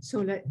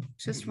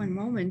 Just one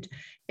moment.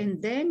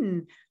 And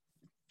then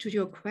to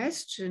your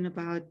question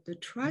about the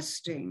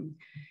trusting,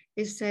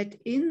 is that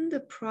in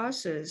the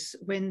process,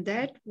 when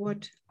that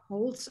what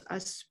holds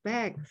us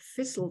back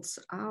fizzles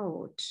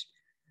out,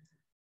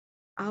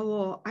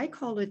 I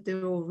call it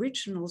the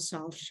original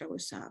self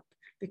shows up.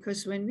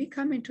 Because when we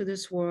come into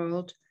this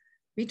world,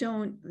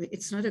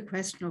 it's not a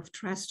question of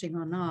trusting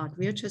or not.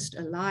 We're just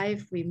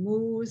alive, we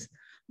move.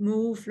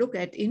 Look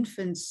at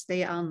infants,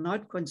 they are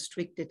not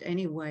constricted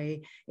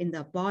anyway in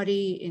their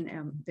body,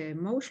 in their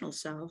emotional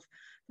self.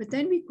 But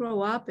then we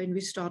grow up and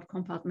we start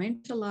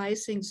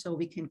compartmentalizing so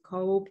we can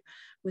cope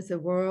with the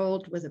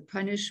world, with the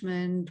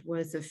punishment,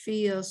 with the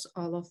fears,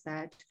 all of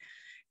that.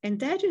 And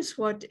that is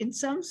what, in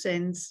some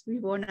sense, we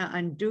want to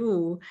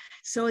undo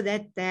so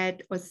that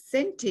that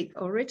authentic,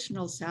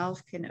 original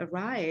self can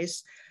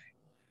arise.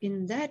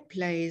 In that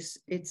place,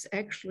 it's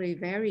actually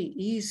very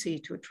easy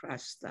to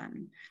trust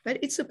them. But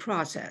it's a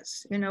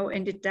process,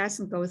 and it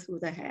doesn't go through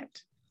the head.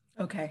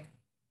 Okay.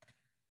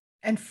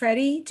 And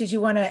Freddie, did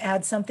you want to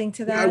add something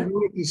to that? Yeah, I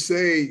wanted to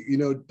say,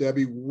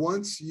 Debbie,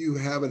 once you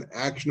have an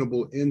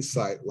actionable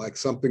insight, like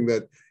something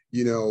that,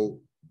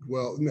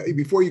 Well,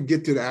 before you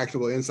get to the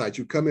actionable insights,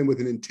 you come in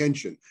with an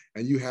intention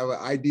and you have an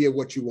idea of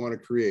what you want to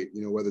create,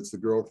 whether it's the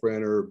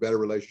girlfriend or a better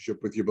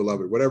relationship with your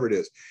beloved, whatever it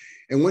is.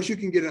 And once you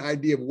can get an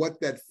idea of what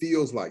that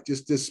feels like,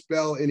 just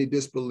dispel any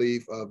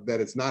disbelief of that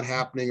it's not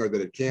happening or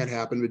that it can't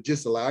happen, but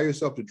just allow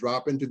yourself to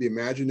drop into the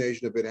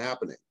imagination of it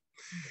happening.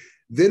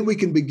 Then we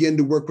can begin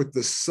to work with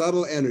the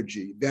subtle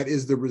energy that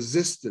is the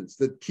resistance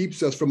that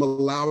keeps us from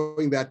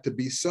allowing that to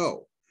be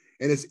so.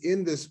 And it's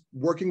in this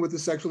working with the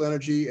sexual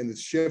energy and the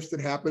shifts that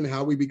happen,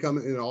 how we become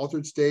in an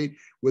altered state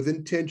with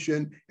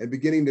intention and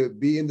beginning to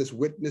be in this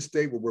witness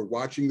state where we're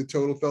watching the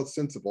total felt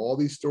sense of all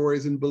these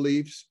stories and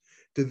beliefs,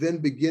 to then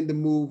begin to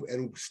move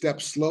and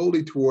step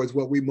slowly towards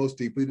what we most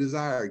deeply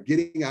desire,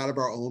 getting out of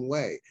our own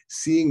way,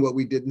 seeing what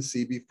we didn't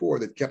see before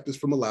that kept us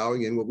from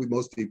allowing in what we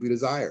most deeply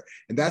desire.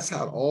 And that's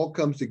how it all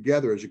comes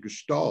together as a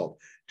gestalt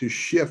to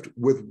shift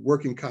with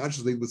working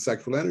consciously with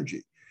sexual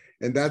energy.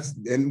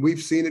 And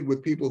we've seen it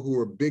with people who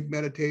are big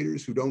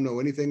meditators who don't know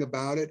anything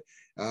about it,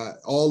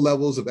 all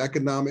levels of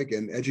economic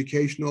and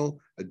educational,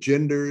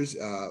 genders,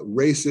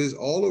 races,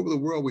 all over the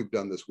world we've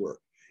done this work.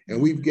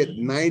 And we get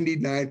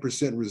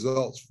 99%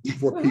 results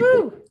for people.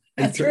 Woo-hoo!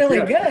 That's really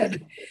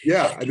good.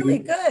 Yeah. That's really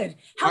good.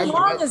 How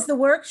long is the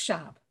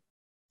workshop?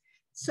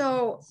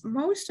 So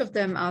most of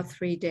them are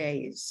 3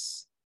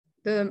 days.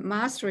 The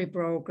mastery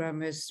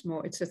program is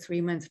more, it's a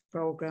 3-month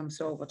program,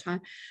 so over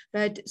time.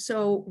 But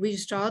so we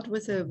start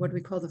with what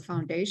we call the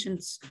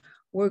foundations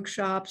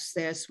workshops.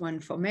 There's one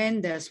for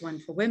men, there's one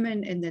for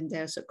women, and then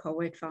there's a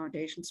co-ed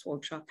foundations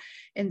workshop.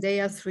 And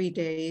they are 3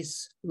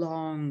 days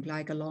long,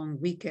 like a long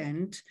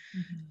weekend,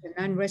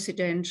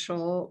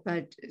 non-residential,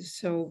 but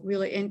so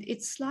really, and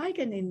it's like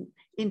an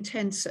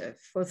intensive.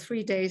 For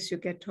 3 days, you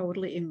get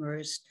totally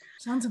immersed.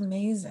 Sounds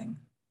amazing.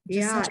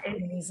 Yeah,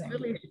 amazing.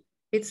 Really,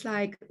 it's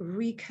like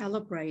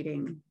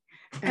recalibrating.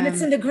 And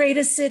it's in the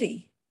greatest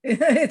city.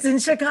 It's in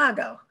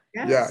Chicago.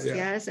 Yes,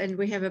 yes. And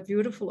we have a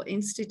beautiful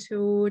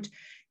institute.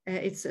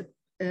 It's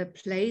a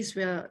place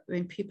where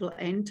when people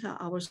enter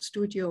our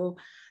studio,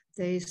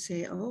 they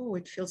say, oh,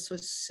 it feels so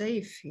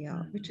safe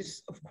here, which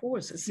is, of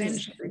course,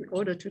 essential in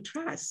order to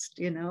trust,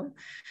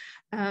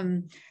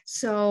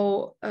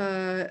 So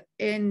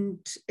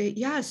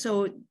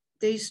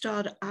we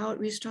start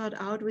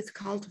out with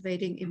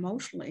cultivating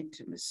emotional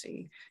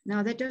intimacy.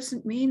 Now, that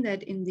doesn't mean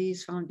that in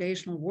these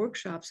foundational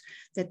workshops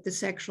that the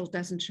sexual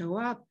doesn't show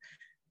up,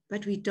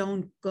 but we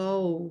don't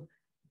go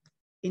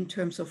in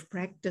terms of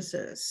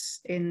practices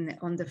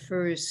on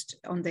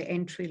the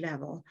entry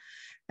level.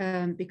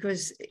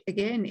 Because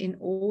again, in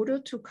order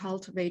to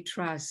cultivate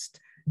trust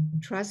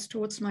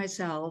towards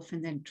myself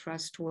and then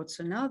trust towards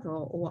another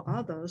or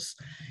others,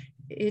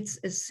 it's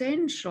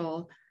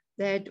essential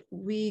that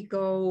we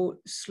go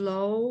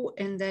slow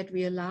and that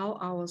we allow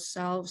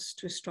ourselves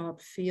to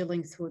start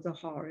feeling through the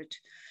heart.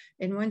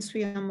 And once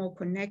we are more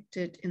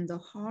connected in the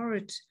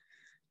heart,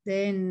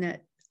 then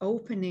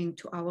opening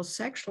to our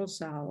sexual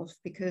self,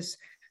 because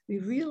we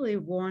really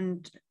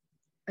want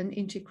an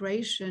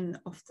integration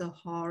of the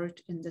heart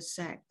in the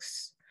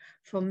sex.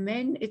 For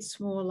men, it's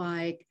more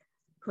like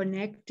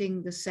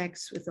connecting the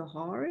sex with the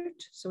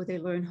heart. So they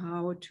learn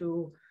how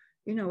to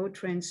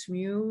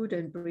transmute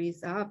and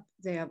breathe up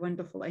their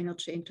wonderful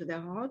energy into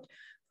their heart.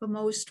 For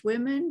most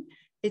women,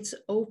 it's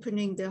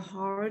opening their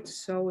heart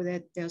so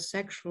that their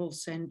sexual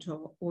center,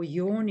 or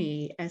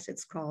yoni, as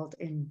it's called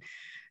in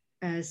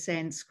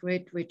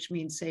Sanskrit, which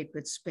means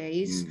sacred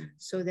space,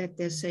 so that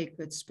their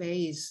sacred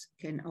space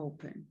can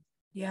open.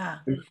 Yeah.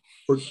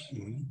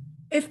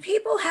 If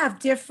people have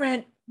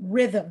different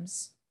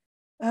rhythms,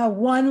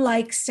 one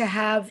likes to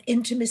have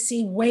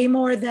intimacy way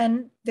more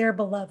than their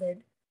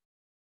beloved.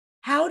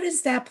 How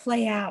does that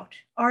play out?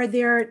 Are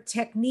there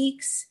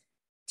techniques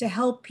to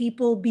help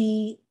people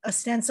be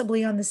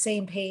ostensibly on the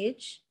same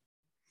page?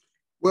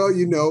 Well,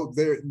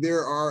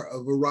 there are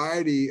a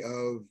variety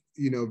of,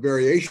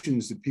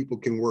 variations that people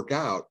can work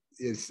out.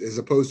 As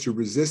opposed to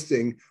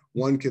resisting,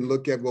 one can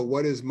look at, well,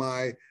 what is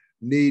my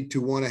need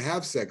to want to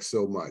have sex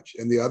so much?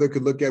 And the other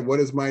could look at,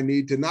 what is my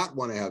need to not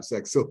want to have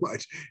sex so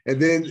much?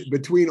 And then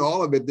between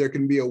all of it, there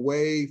can be a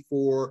way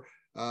for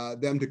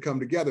them to come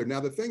together. Now,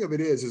 the thing of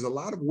it is a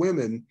lot of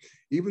women,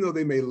 even though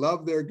they may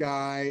love their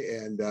guy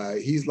and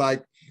he's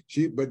like,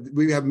 but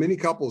we have many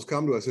couples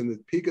come to us in the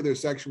peak of their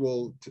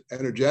sexual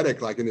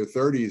energetic, like in their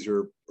 30s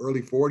or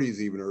early 40s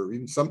even, or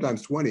even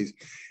sometimes 20s.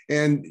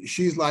 And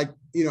she's like,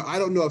 I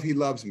don't know if he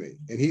loves me.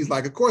 And he's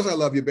like, of course I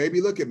love you, baby.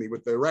 Look at me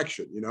with the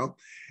erection,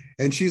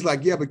 And she's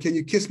like, yeah, but can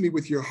you kiss me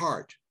with your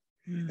heart?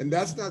 And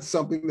that's not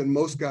something that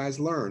most guys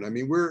learn. I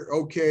mean, we're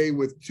okay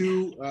with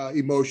two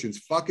emotions,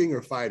 fucking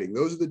or fighting.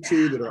 Those are the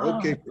two that are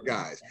okay for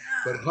guys.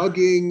 But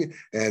hugging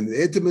and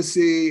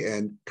intimacy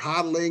and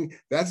coddling,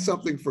 that's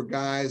something for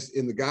guys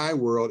in the guy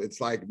world.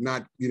 It's like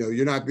not,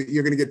 you're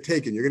going to get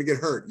taken. You're going to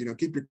get hurt.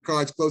 Keep your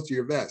cards close to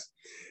your vest.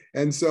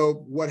 And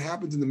so what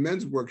happens in the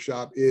men's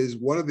workshop is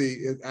one of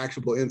the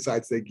actionable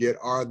insights they get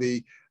are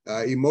the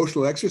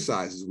emotional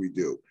exercises we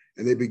do.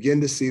 And they begin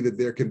to see that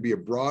there can be a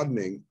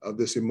broadening of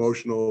this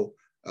emotional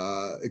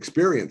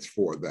experience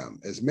for them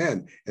as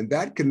men. And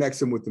that connects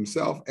them with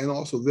themselves and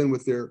also then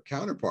with their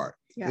counterpart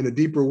in a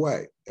deeper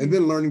way. And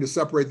then learning to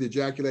separate the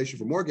ejaculation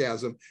from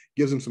orgasm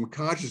gives them some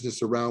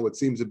consciousness around what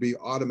seems to be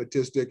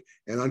automatistic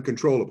and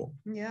uncontrollable.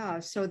 Yeah,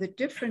 so the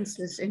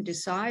differences in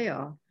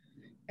desire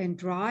and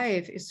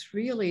drive is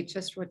really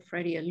just what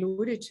Freddie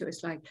alluded to.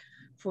 It's like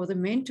for the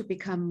man to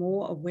become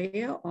more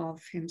aware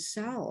of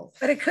himself.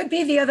 But it could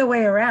be the other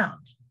way around.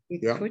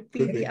 It could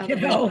be the other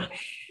way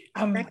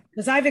around.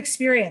 Because I've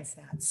experienced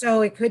that.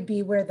 So it could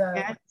be where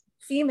the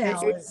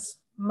female is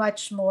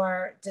much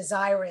more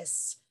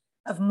desirous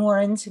of more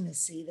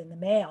intimacy than the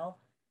male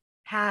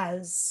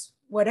has,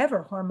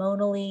 whatever,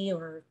 hormonally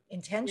or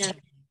intentionally.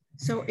 Yeah.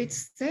 So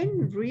it's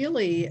then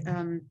really,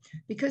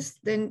 because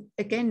then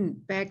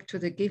again, back to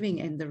the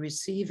giving and the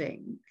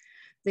receiving.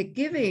 The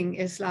giving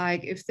is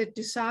like, if the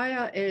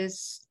desire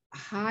is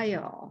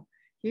higher,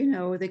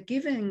 the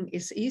giving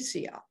is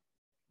easier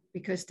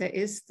because there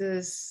is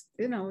this,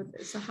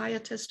 there's a higher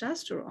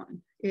testosterone,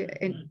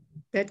 and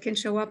that can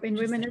show up in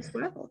women as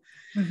well.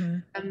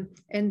 Mm-hmm.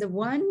 And the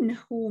one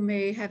who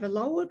may have a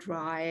lower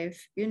drive,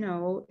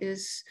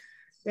 is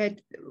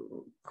that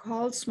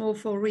calls more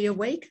for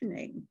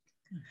reawakening.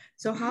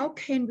 So how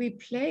can we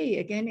play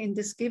again in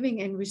this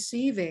giving and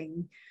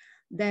receiving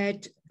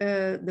that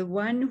the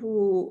one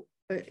who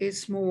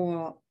is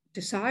more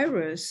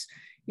desirous,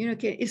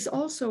 is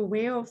also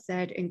aware of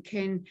that and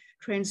can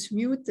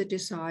transmute the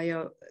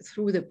desire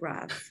through the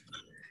breath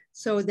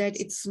so that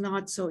it's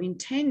not so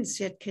intense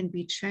yet can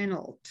be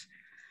channeled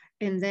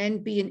and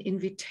then be an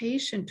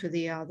invitation to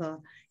the other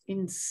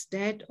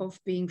instead of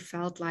being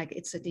felt like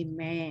it's a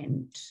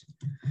demand.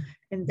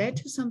 And that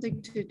has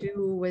something to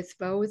do with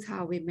both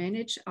how we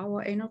manage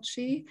our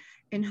energy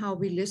and how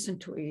we listen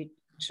to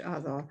each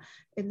other.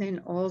 And then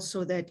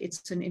also that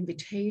it's an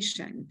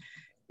invitation.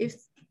 If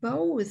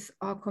both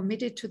are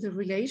committed to the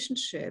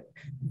relationship,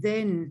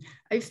 then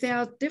if there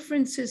are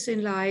differences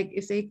in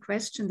if they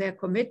question their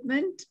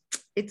commitment,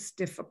 it's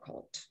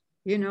difficult,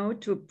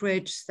 to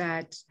bridge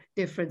that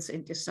difference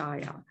in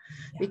desire,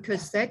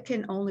 because that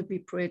can only be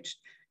bridged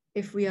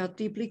if we are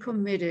deeply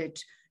committed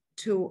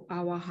to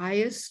our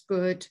highest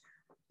good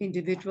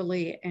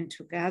individually and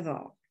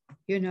together,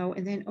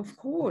 and then of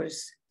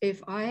course,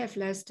 if I have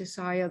less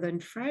desire than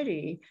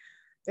Freddie,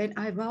 then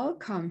I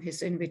welcome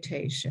his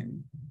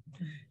invitation.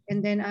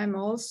 And then I'm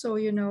also,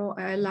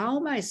 I allow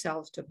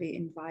myself to be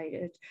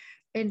invited.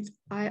 And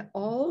I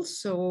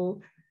also,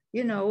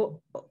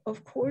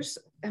 of course,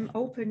 am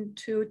open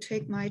to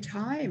take my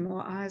time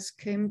or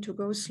ask him to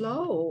go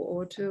slow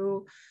or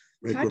to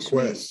make touch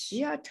requests.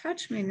 Me. Yeah,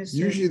 touch me.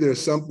 Usually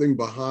there's something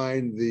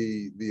behind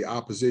the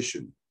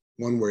opposition,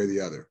 one way or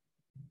the other.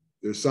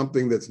 There's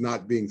something that's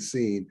not being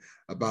seen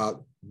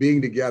about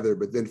being together,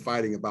 but then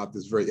fighting about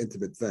this very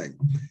intimate thing,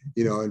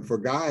 and for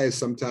guys,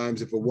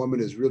 sometimes if a woman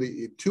is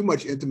really too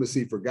much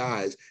intimacy for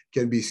guys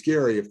can be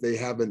scary if they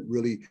haven't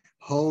really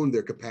honed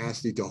their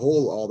capacity to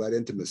hold all that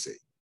intimacy.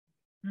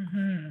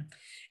 Mm-hmm.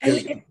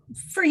 And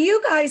for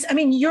you guys,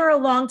 you're a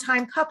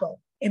longtime couple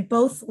in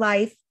both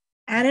life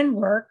and in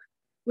work,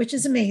 which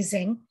is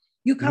amazing.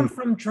 You come mm-hmm.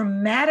 from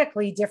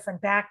dramatically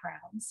different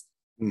backgrounds.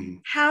 Mm-hmm.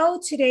 How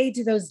today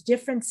do those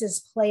differences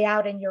play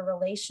out in your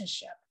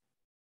relationship,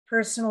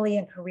 personally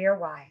and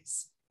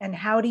career-wise? And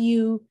how do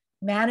you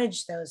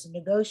manage those and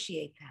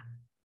negotiate them?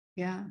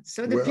 Yeah,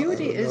 so the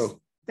beauty is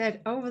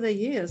that over the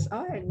years,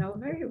 I know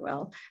very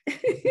well,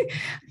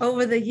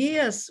 over the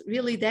years,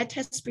 really, that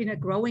has been a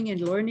growing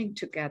and learning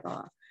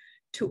together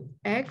to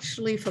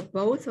actually, for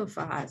both of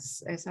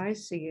us, as I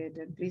see it,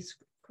 and please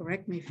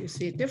correct me if you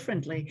see it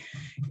differently,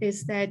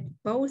 is that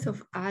both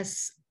of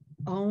us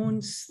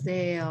owns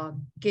their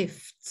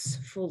gifts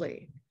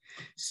fully.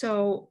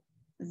 So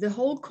the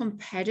whole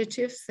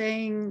competitive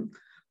thing,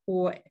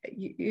 or,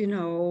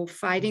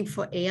 fighting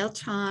for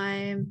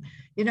airtime,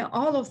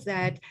 all of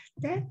that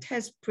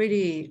has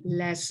pretty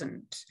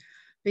lessened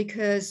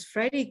because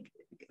Freddie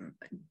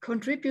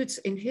contributes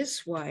in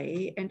his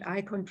way and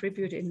I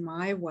contribute in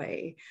my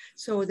way.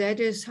 So that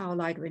is how,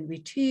 when we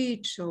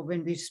teach or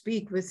when we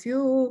speak with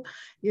you,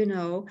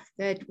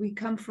 that we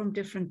come from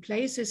different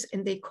places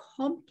and they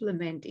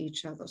complement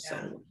each other so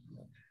well.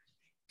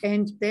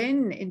 And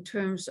then in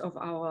terms of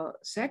our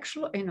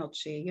sexual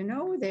energy,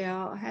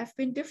 there have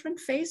been different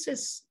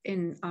phases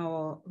in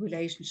our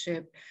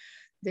relationship.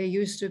 There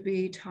used to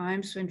be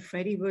times when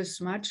Freddie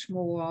was much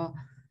more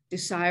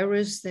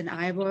desirous than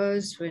I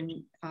was,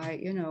 when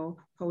I,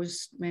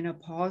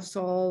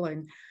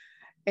 postmenopausal,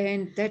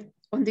 and that,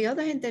 on the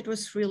other hand, that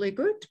was really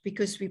good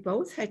because we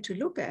both had to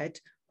look at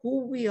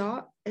who we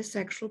are as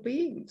sexual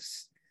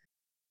beings.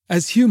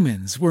 As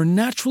humans, we're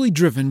naturally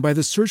driven by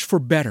the search for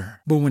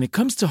better. But when it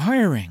comes to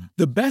hiring,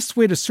 the best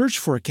way to search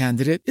for a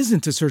candidate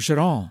isn't to search at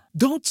all.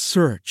 Don't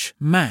search,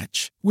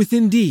 match with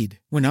Indeed.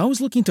 When I was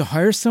looking to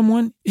hire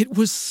someone, it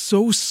was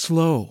so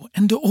slow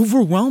and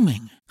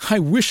overwhelming. I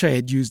wish I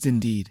had used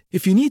Indeed.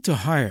 If you need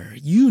to hire,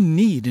 you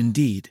need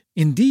Indeed.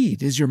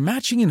 Indeed is your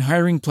matching and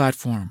hiring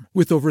platform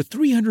with over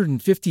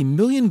 350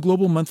 million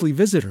global monthly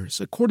visitors,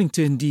 according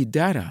to Indeed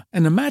data,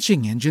 and a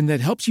matching engine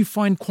that helps you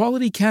find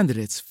quality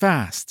candidates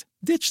fast.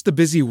 Ditch the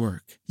busy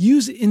work.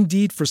 Use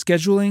Indeed for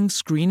scheduling,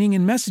 screening,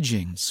 and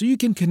messaging so you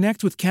can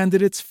connect with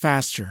candidates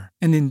faster.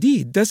 And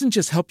Indeed doesn't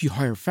just help you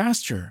hire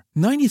faster.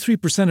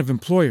 93% of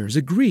employers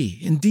agree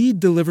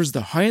Indeed delivers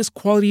the highest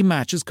quality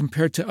matches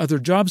compared to other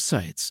job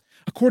sites,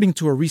 according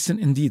to a recent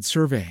Indeed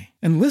survey.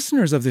 And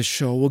listeners of this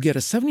show will get a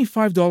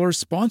 $75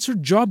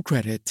 sponsored job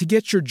credit to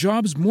get your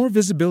jobs more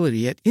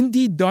visibility at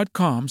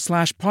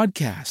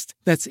Indeed.com/podcast.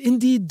 That's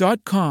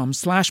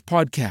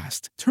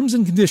Indeed.com/podcast. Terms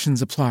and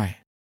conditions apply.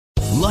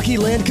 Lucky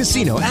Land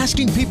Casino,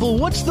 asking people,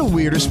 what's the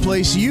weirdest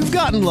place you've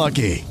gotten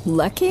lucky?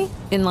 Lucky?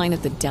 In line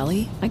at the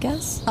deli, I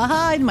guess?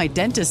 Aha, in my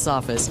dentist's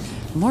office.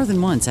 More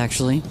than once,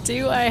 actually.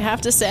 Do I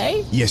have to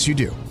say? Yes, you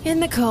do. In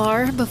the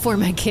car before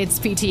my kids'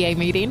 PTA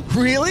meeting.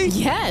 Really?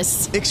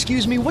 Yes.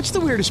 Excuse me, what's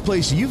the weirdest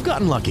place you've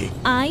gotten lucky?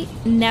 I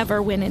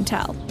never win and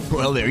tell.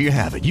 Well, there you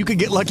have it. You can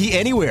get lucky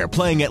anywhere,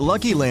 playing at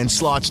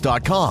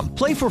LuckyLandSlots.com.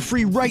 Play for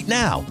free right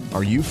now.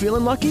 Are you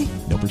feeling lucky?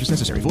 No purchase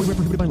necessary. Void where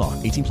prohibited by law.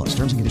 18+.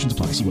 Terms and conditions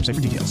apply. See website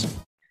for details.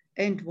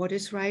 And what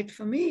is right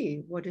for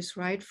me? What is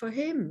right for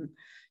him?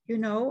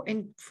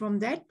 And from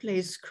that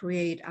place,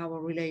 create our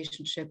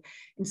relationship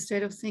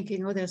instead of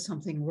thinking, oh, there's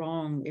something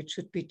wrong. It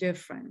should be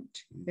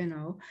different,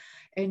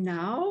 And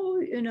now,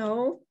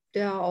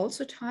 there are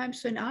also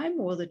times when I'm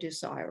more the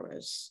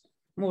desirous,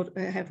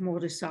 have more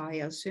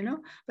desires,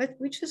 but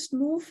we just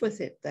move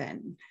with it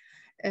then.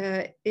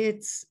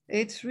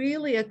 It's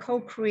really a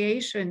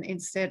co-creation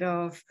instead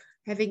of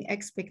having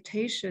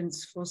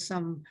expectations for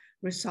some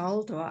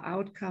result or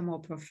outcome or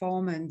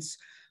performance,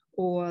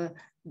 or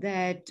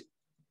that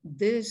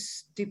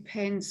this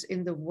depends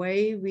in the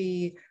way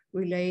we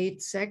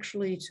relate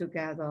sexually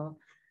together,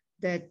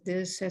 that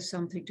this has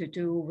something to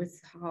do with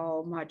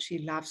how much he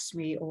loves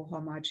me or how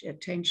much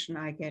attention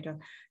I get.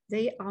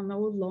 They are no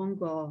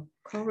longer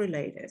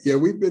correlated. Yeah,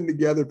 we've been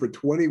together for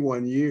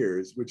 21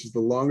 years, which is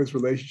the longest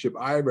relationship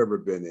I've ever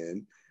been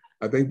in.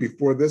 I think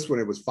before this one,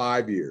 it was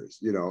 5 years,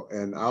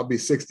 and I'll be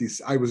 60.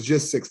 I was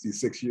just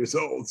 66 years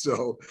old.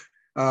 So,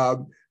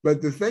 but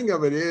the thing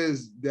of it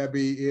is,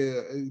 Debbie,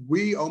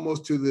 we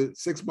almost to the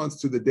 6 months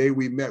to the day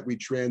we met, we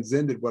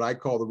transcended what I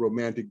call the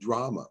romantic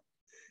drama,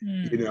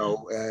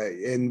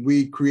 and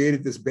we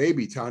created this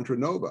baby, Tantra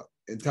Nova.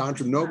 And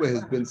Tantra Nova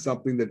has been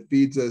something that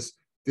feeds us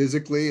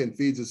physically and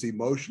feeds us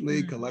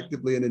emotionally,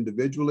 collectively and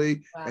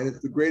individually. Wow. And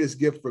it's the greatest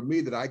gift for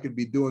me that I could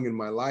be doing in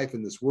my life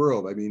in this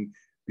world. I mean,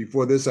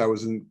 before this, I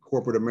was in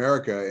corporate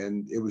America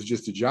and it was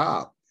just a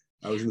job.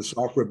 I was in the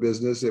software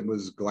business. It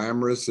was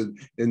glamorous and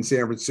in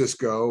San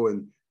Francisco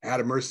and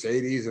had a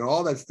Mercedes and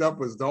all that stuff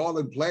was all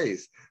in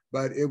place.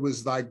 But it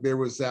was like there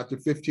was, after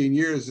 15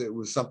 years, it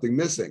was something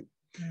missing.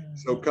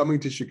 So coming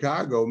to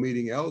Chicago,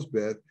 meeting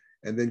Elsbeth,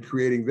 and then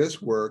creating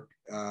this work,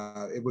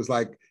 it was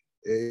like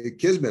a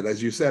kismet.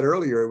 As you said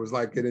earlier, it was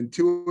like an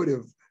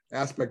intuitive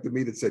aspect of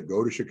me that said,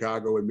 go to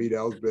Chicago and meet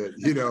Elsbeth,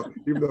 even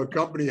though a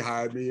company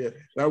hired me,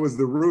 that was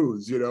the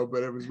ruse,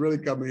 but it was really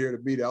coming here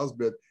to meet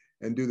Elsbeth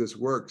and do this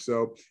work.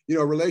 So,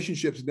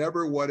 relationships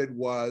never what it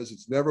was.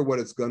 It's never what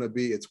it's going to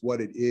be. It's what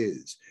it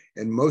is.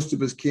 And most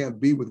of us can't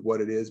be with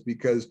what it is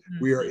because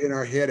we are in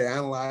our head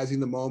analyzing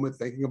the moment,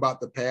 thinking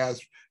about the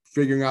past,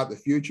 figuring out the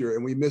future,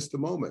 and we miss the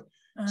moment.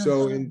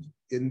 So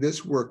in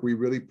this work, we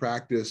really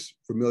practice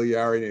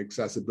familiarity and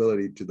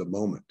accessibility to the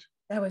moment.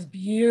 That was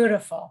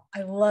beautiful.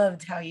 I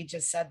loved how you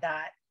just said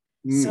that.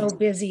 So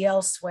busy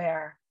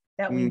elsewhere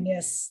that we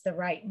miss the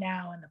right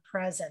now and the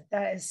present.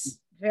 That is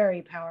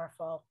very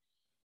powerful.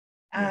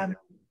 And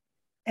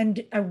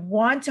I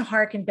want to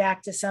hearken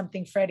back to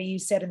something, Freddie, you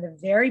said in the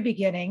very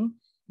beginning.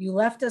 You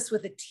left us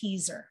with a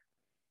teaser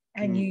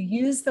and you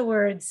used the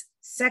words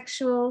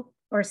sexual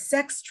or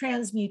sex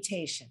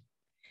transmutation.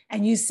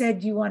 And you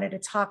said you wanted to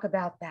talk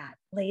about that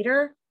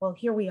later. Well,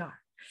 here we are.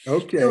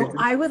 Okay. So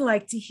I would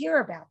like to hear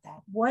about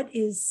that. What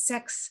is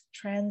sex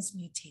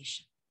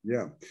transmutation?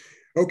 Yeah.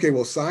 Okay.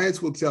 Well,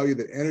 science will tell you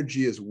that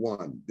energy is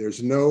one.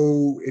 There's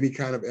no any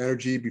kind of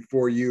energy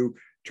before you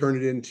turn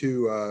it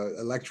into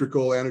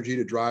electrical energy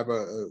to drive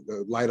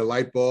light a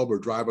light bulb or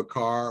drive a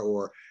car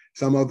or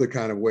some other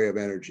kind of way of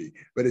energy.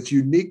 But it's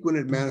unique when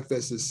it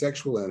manifests as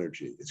sexual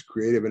energy. It's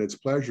creative and it's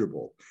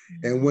pleasurable.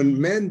 And when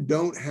men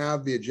don't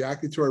have the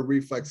ejaculatory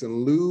reflex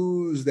and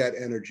lose that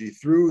energy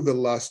through the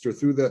lust or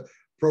through the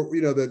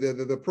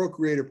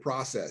procreative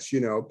process,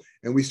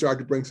 and we start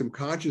to bring some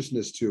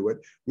consciousness to it,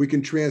 we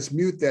can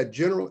transmute that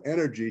general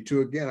energy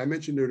to, again, I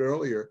mentioned it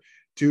earlier,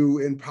 to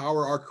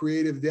empower our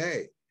creative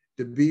day,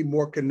 to be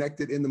more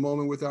connected in the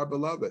moment with our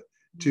beloved,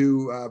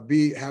 to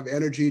have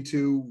energy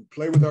to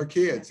play with our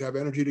kids, have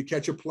energy to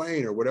catch a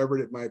plane or whatever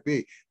it might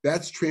be.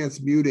 That's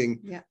transmuting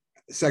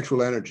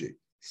sexual energy?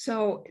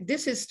 So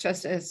this is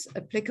just as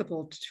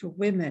applicable to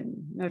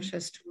women, not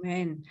just to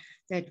men,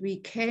 that we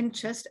can,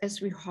 just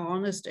as we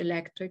harnessed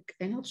electric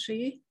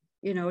energy,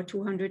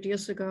 200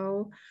 years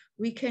ago,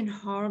 we can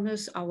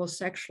harness our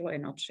sexual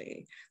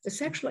energy. The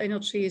sexual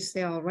energy is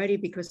there already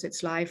because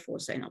it's life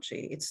force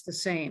energy. It's the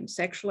same.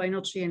 Sexual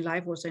energy and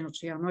life force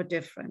energy are not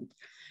different.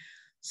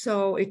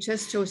 So it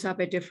just shows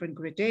up at different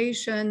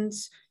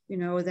gradations,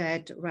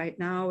 that right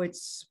now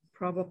it's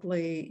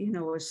probably,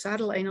 a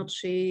subtle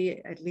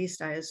energy. At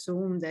least I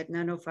assume that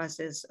none of us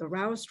is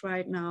aroused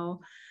right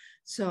now.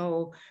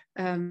 So,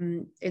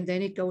 and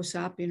then it goes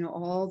up,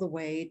 all the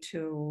way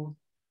to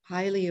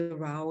highly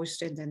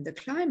aroused, and then the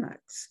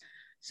climax.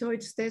 So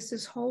there's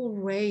this whole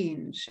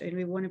range, and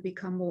we want to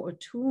become more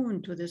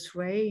attuned to this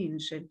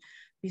range and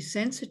be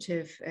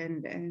sensitive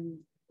and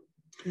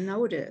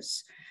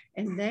notice.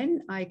 And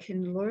then I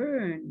can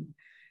learn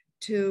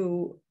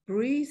to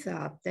breathe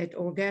up that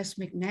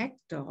orgasmic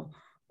nectar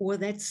or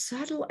that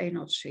subtle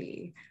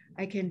energy.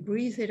 I can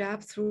breathe it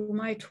up through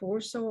my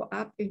torso,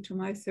 up into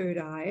my third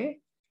eye.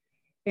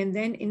 And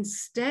then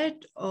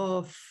instead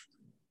of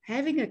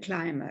having a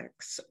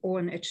climax or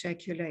an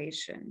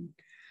ejaculation,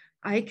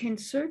 I can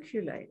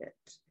circulate it.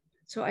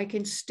 So I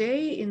can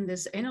stay in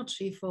this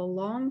energy for a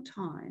long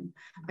time.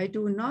 I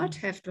do not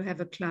have to have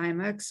a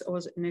climax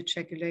or an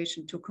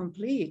ejaculation to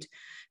complete,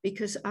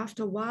 because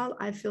after a while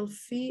I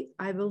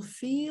will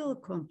feel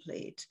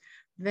complete,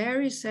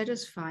 very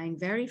satisfying,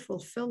 very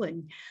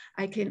fulfilling.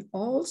 I can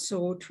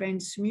also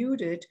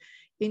transmute it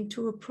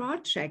into a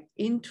project,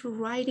 into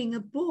writing a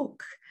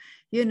book,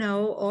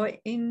 or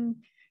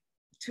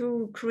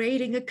into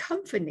creating a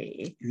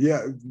company.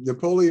 Yeah,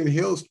 Napoleon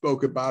Hill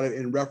spoke about it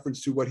in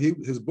reference to what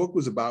his book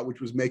was about,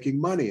 which was making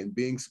money and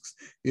being,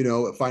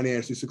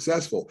 financially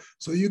successful.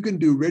 So you can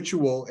do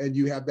ritual, and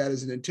you have that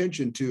as an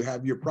intention to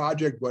have your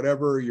project,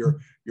 whatever your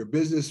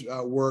business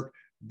work,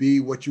 be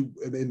what you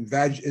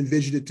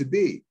envision it to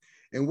be.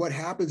 And what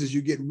happens is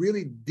you get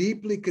really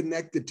deeply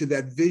connected to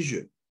that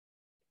vision,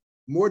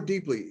 more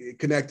deeply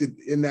connected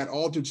in that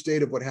altered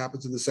state of what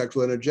happens in the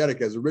sexual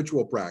energetic as a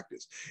ritual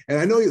practice. And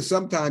I know that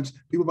sometimes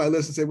people might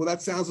listen and say, well,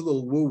 that sounds a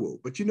little woo-woo.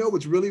 But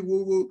what's really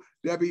woo-woo,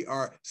 Debbie,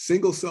 are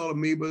single-celled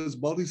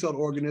amoebas, multi-celled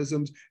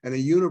organisms, and a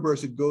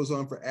universe that goes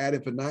on for ad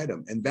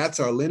infinitum. And that's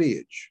our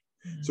lineage.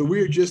 Mm-hmm. So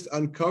we are just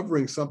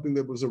uncovering something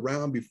that was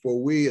around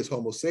before we, as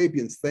Homo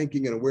sapiens,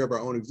 thinking and aware of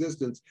our own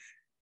existence,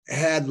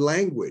 had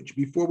language.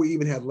 Before we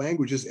even had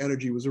language, this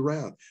energy was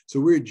around. So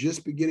we're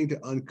just beginning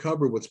to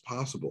uncover what's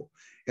possible.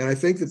 And I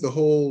think that the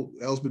whole,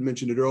 Elsbeth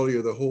mentioned it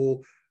earlier, the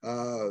whole,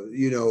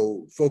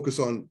 focus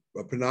on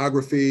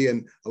pornography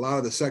and a lot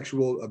of the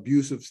sexual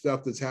abusive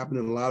stuff that's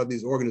happening in a lot of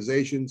these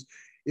organizations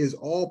is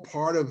all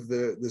part of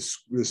the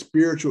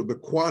spiritual, the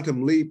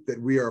quantum leap that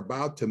we are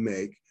about to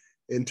make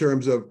in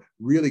terms of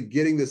really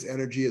getting this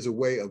energy as a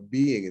way of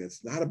being. And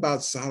it's not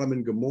about Sodom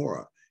and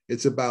Gomorrah.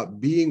 It's about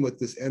being what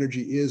this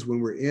energy is when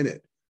we're in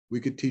it.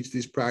 We could teach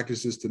these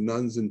practices to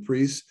nuns and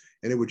priests,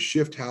 and it would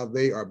shift how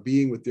they are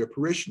being with their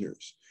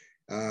parishioners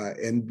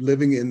and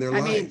living in their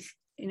life.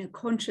 In a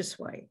conscious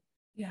way,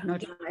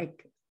 not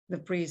like the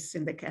priests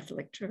in the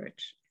Catholic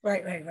Church.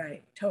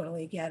 Right.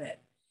 Totally get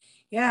it.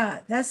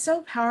 Yeah, that's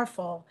so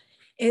powerful.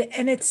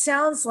 And it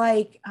sounds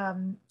like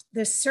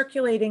the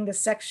circulating the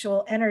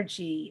sexual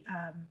energy,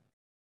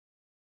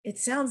 it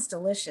sounds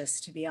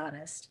delicious, to be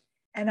honest.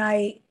 And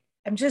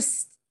I'm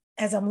just,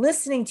 as I'm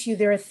listening to you,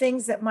 there are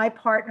things that my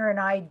partner and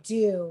I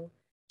do,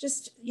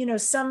 just,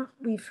 some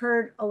we've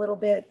heard a little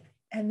bit,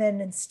 and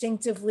then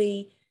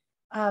instinctively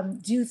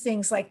do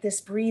things like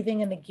this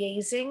breathing and the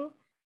gazing,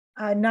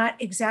 not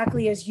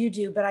exactly as you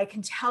do, but I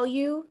can tell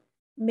you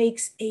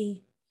makes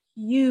a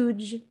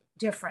huge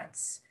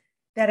difference,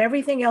 that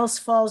everything else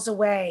falls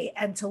away,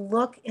 and to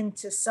look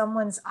into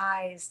someone's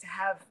eyes, to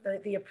have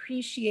the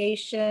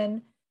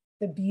appreciation,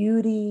 the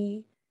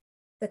beauty,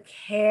 the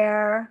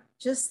care,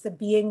 just the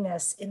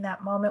beingness in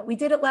that moment. We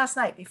did it last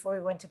night before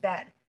we went to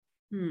bed.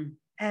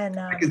 And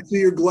I can see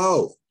your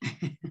glow.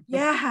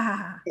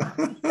 Yeah,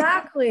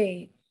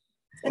 exactly.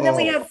 And then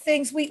we have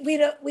things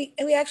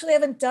we actually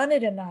haven't done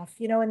it enough,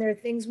 and there are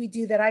things we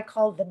do that I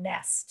call the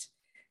nest.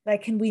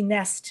 Like, can we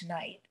nest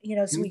tonight?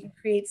 So we can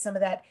create some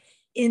of that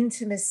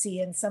intimacy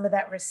and some of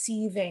that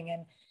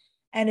receiving,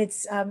 and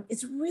it's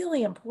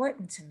really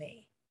important to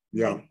me.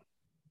 Yeah.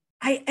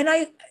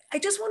 I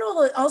just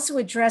want to also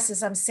address,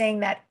 as I'm saying,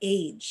 that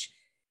age,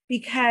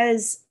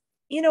 because,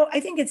 I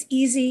think it's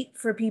easy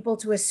for people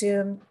to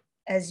assume,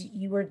 as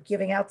you were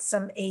giving out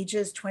some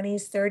ages,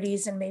 20s,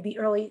 30s, and maybe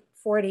early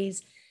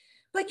 40s.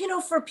 But,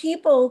 for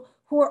people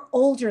who are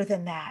older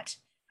than that,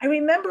 I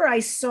remember I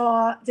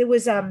saw, there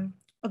was a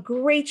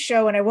great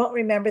show, and I won't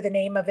remember the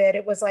name of it.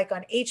 It was like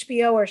on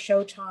HBO or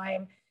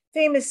Showtime.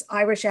 Famous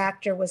Irish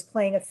actor was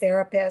playing a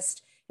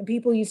therapist, and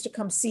people used to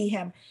come see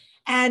him.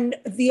 And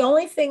the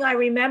only thing I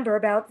remember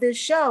about this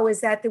show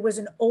is that there was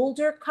an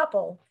older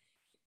couple,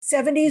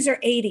 70s or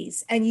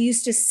 80s, and you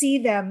used to see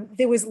them,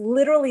 there was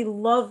literally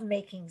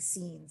love-making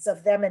scenes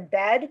of them in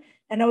bed.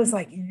 And I was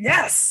like,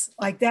 yes,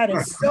 like that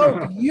is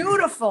so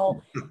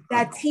beautiful.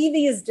 That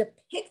TV is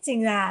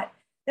depicting that.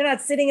 They're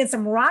not sitting in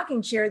some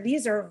rocking chair.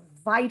 These are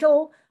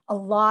vital,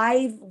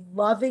 alive,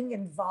 loving,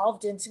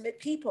 involved, intimate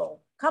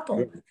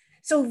couple.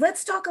 So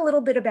let's talk a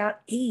little bit about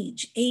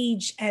age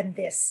and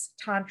this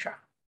Tantra.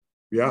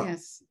 Yeah.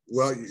 Yes.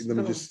 Well, let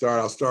me just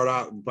start. I'll start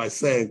out by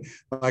saying,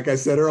 like I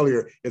said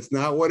earlier, it's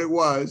not what it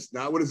was,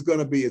 not what it's going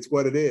to be, it's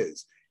what it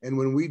is. And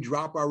when we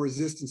drop our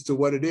resistance to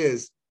what it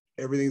is,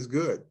 everything's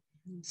good.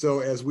 So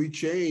as we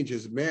change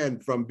as men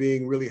from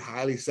being really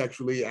highly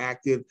sexually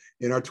active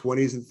in our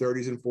 20s and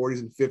 30s and 40s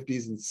and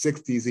 50s and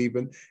 60s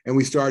even, and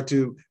we start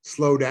to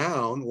slow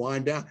down,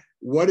 wind down,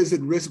 what is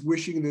it risk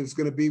wishing that it's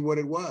going to be what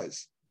it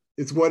was?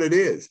 It's what it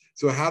is.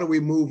 So how do we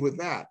move with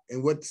that?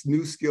 And what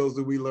new skills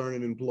do we learn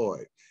and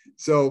employ?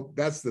 So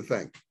that's the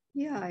thing.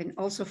 Yeah, and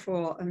also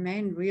for a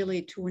man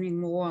really tuning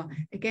more,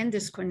 again,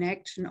 this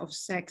connection of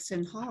sex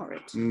and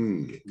heart.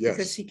 Yes.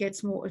 Because he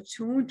gets more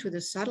attuned to the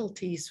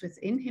subtleties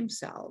within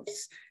himself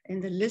and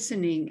the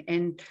listening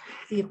and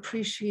the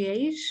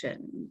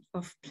appreciation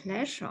of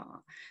pleasure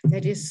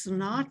that is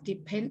not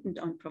dependent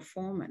on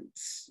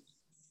performance,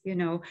 you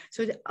know.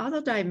 So the other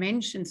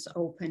dimensions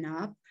open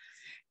up.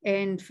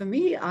 And for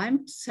me,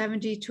 I'm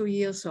 72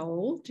 years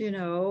old, you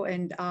know,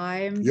 and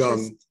I'm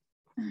young.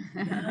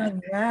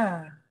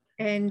 Yeah.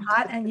 And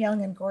hot and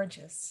young and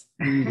gorgeous.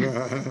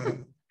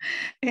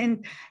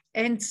 and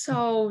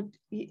so,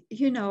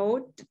 you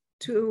know,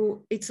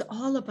 it's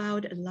all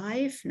about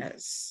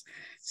aliveness.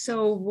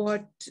 So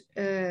what,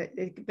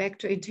 back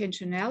to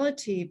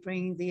intentionality,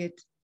 bringing the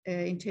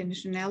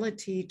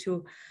intentionality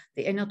to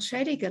the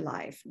energetic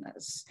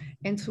aliveness.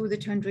 And through the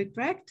tantric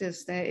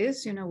practice, there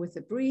is, you know, with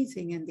the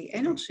breathing and the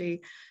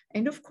energy,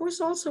 and of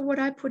course also what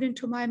I put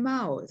into my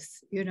mouth,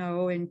 you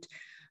know, and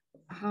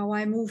how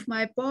I move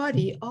my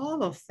body,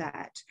 all of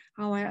that,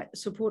 how I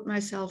support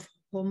myself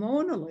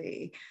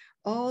hormonally,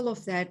 all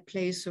of that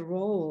plays a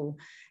role.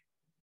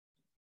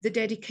 The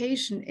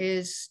dedication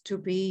is to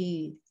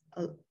be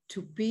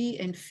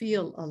and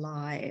feel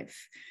alive.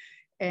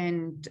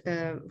 And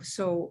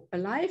so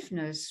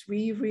aliveness,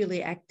 we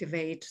really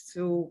activate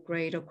through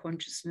greater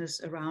consciousness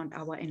around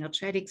our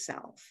energetic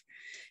self.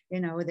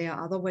 You know, there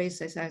are other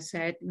ways, as I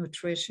said,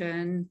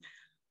 nutrition,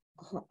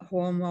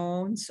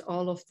 hormones,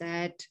 all of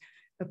that,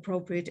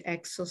 appropriate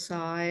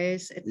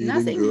exercise.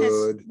 Nothing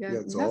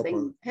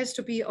has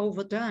to be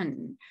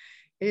overdone.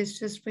 It is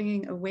just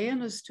bringing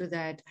awareness to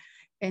that.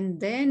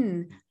 And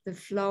then the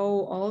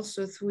flow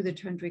also through the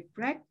tantric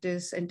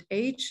practice and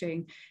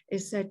aging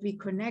is that we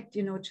connect,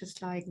 you know,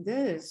 just like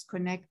this,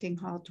 connecting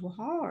heart to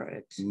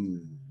heart.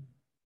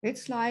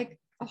 It's like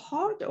a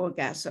heart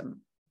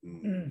orgasm.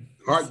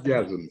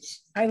 Heartgasms.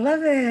 I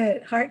love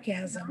it.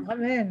 Heartgasm.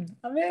 I'm in.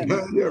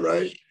 Yeah,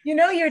 right. You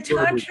know, your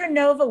Tantra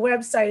Nova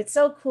website, it's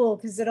so cool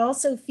because it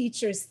also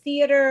features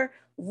theater,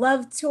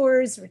 love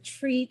tours,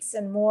 retreats,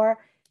 and more.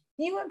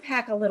 Can you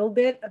unpack a little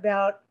bit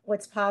about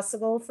what's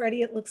possible,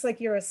 Freddie? It looks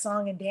like you're a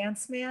song and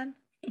dance man.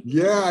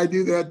 Yeah, I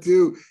do that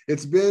too.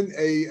 It's been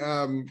a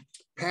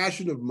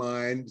passion of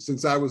mine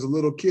since I was a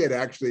little kid,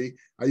 actually.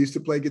 I used to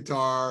play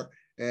guitar.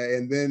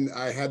 And then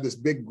I had this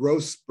big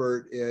growth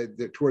spurt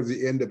towards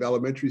the end of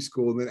elementary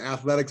school. And then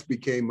athletics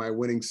became my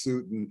winning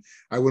suit. And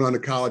I went on to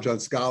college on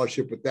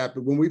scholarship with that.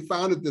 But when we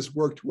founded this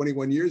work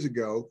 21 years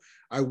ago,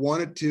 I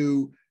wanted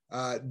to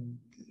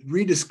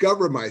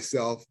rediscover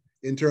myself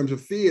in terms of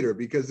theater,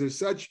 because there's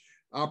such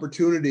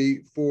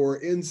opportunity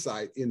for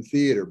insight in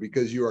theater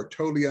because you are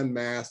totally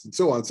unmasked and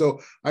so on. So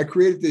I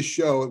created this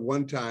show at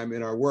one time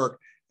in our work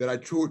that I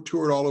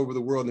toured all over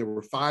the world. And there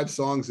were 5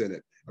 songs in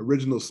it,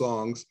 original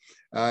songs.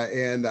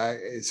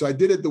 So I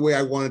did it the way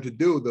I wanted to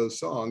do those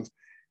songs.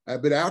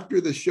 But after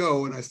the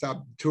show, and I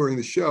stopped touring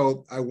the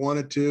show, I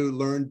wanted to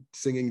learn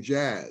singing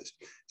jazz.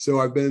 So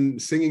I've been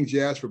singing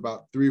jazz for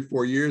about 3 or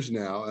 4 years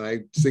now, and I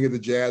sing at the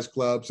jazz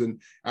clubs.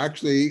 And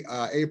actually,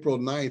 April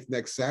 9th,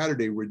 next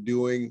Saturday, we're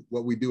doing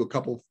what we do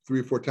 3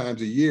 or 4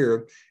 times a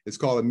year. It's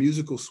called a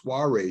musical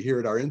soiree here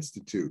at our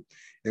institute.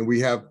 And we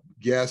have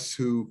guests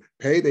who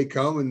pay, they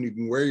come and you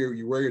can wear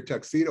your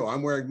tuxedo.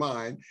 I'm wearing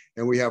mine.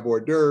 And we have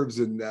hors d'oeuvres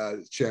and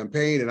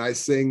champagne, and I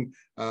sing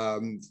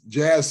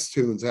jazz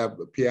tunes, have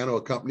a piano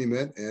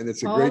accompaniment, and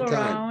it's a great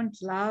time. All around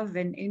love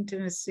and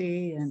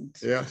intimacy. And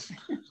yes.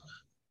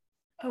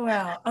 Oh,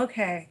 wow.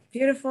 Okay.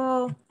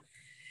 Beautiful.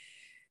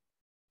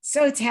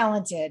 So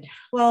talented.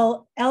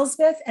 Well,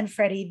 Elsbeth and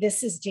Freddie,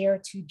 this is Dare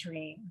to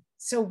Dream.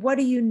 So what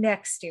are you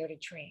next, Dare to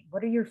Dream?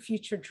 What are your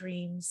future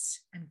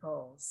dreams and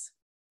goals?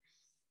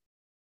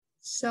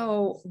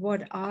 So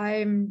what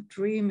I'm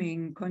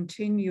dreaming,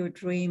 continue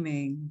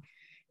dreaming,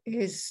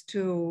 is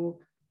to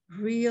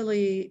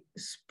really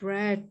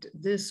spread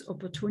this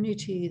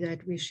opportunity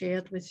that we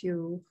shared with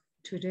you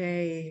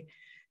today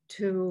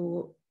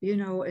to, you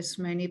know, as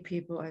many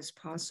people as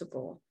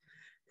possible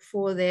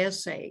for their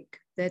sake,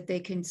 that they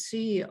can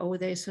see, oh,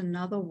 there's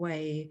another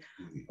way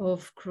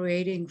of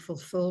creating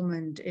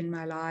fulfillment in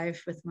my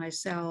life with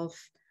myself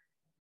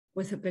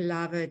with a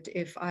beloved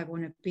if I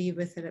want to be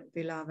with a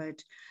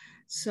beloved,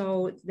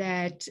 so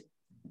that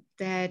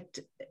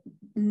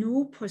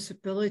new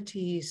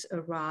possibilities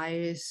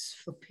arise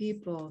for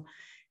people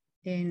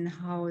in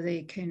how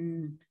they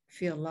can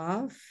feel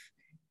love,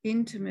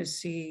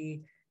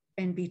 intimacy,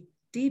 and be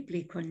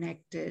deeply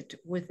connected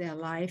with their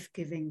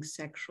life-giving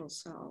sexual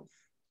self.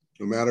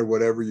 No matter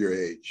whatever your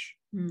age.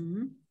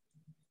 Mm-hmm.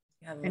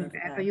 And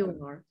wherever you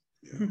are.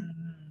 Yeah.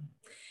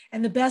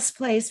 And the best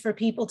place for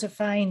people to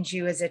find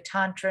you is at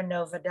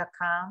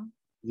tantranova.com.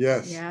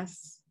 Yes.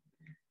 Yes.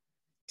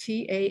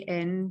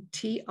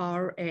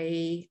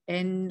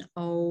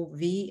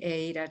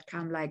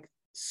 TANTRANOVA.com, like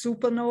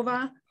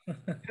supernova,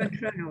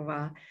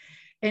 Tantranova.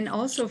 And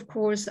also, of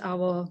course,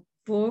 our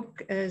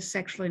book,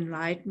 Sexual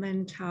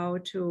Enlightenment, How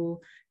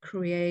to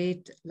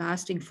Create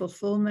Lasting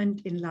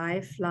Fulfillment in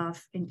Life,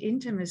 Love, and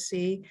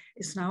Intimacy,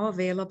 is now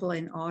available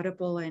in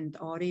Audible and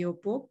audio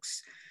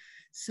books.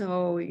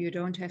 So you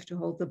don't have to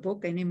hold the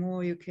book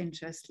anymore. You can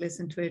just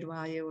listen to it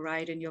while you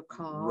ride in your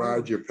car.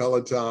 Ride your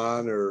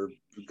Peloton or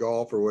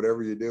golf or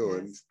whatever you're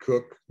doing. Yes.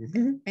 Cook.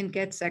 And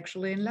get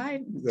sexually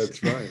enlightened.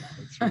 That's right.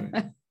 That's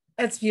right.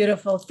 That's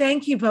beautiful.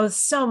 Thank you both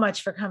so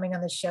much for coming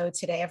on the show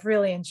today. I've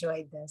really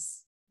enjoyed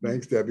this.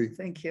 Thanks, Debbie.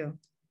 Thank you.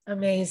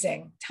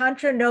 Amazing.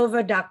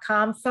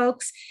 Tantranova.com,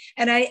 folks.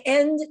 And I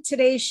end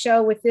today's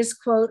show with this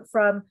quote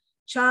from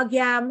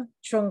Chogyam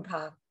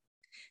Trungpa.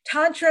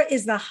 Tantra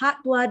is the hot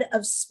blood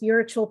of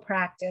spiritual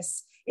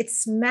practice. It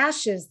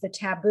smashes the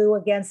taboo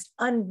against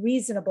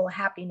unreasonable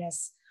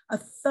happiness, a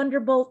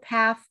thunderbolt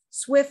path,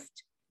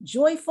 swift,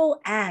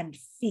 joyful, and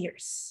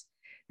fierce.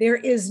 There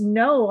is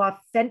no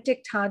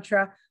authentic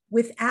Tantra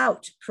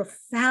without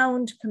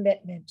profound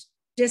commitment,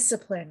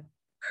 discipline,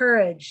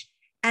 courage,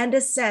 and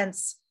a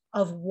sense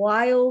of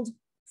wild,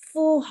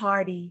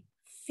 foolhardy,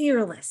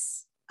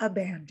 fearless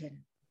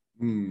abandon.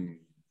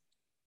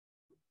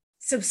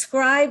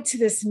 Subscribe to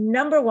this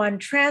 #1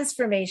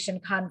 transformation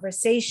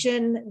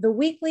conversation, the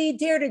weekly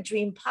Dare to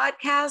Dream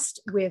podcast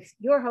with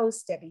your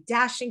host, Debbie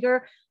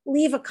Dashinger.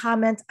 Leave a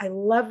comment. I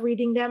love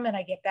reading them and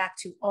I get back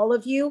to all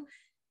of you.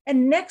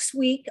 And next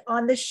week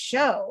on the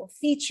show,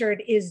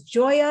 featured is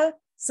Joya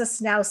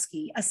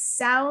Sosnowski, a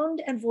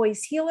sound and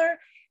voice healer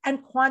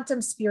and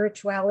quantum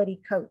spirituality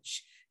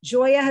coach.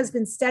 Joya has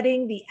been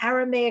studying the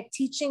Aramaic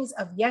teachings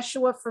of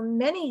Yeshua for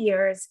many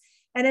years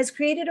and has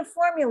created a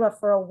formula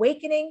for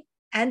awakening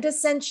and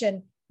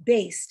ascension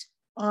based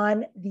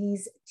on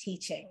these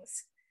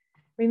teachings.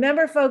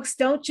 Remember, folks,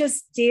 don't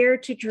just dare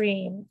to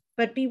dream,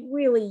 but be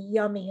really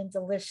yummy and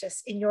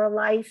delicious in your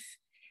life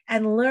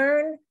and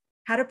learn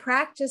how to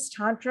practice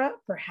Tantra,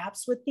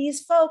 perhaps with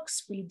these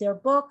folks. Read their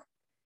book,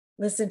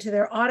 listen to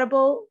their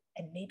Audible,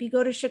 and maybe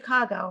go to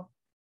Chicago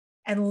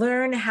and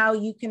learn how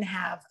you can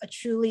have a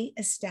truly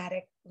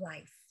ecstatic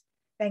life.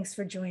 Thanks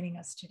for joining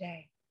us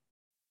today.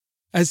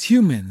 As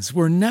humans,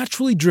 we're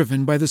naturally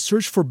driven by the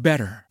search for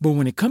better. But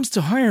when it comes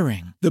to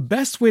hiring, the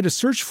best way to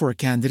search for a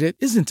candidate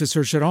isn't to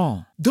search at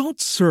all.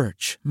 Don't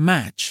search,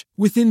 match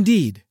with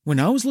Indeed. When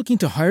I was looking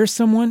to hire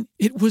someone,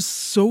 it was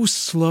so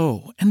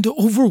slow and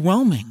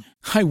overwhelming.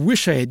 I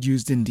wish I had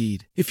used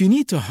Indeed. If you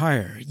need to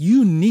hire,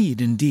 you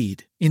need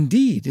Indeed.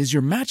 Indeed is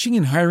your matching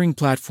and hiring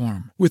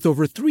platform with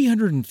over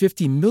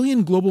 350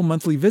 million global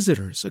monthly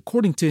visitors,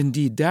 according to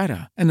Indeed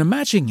data, and a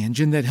matching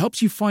engine that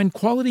helps you find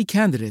quality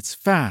candidates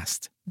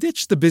fast.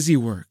 Ditch the busy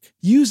work.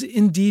 Use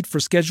Indeed for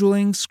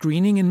scheduling,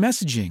 screening, and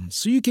messaging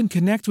so you can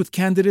connect with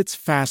candidates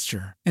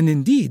faster. And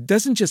Indeed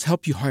doesn't just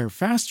help you hire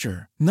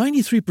faster.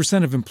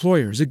 93% of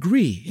employers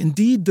agree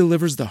Indeed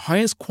delivers the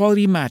highest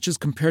quality matches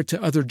compared to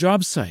other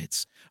job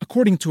sites,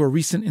 according to a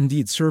recent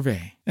Indeed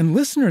survey. And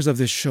listeners of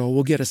this show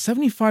will get a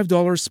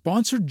 $75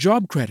 sponsored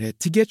job credit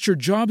to get your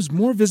jobs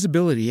more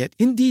visibility at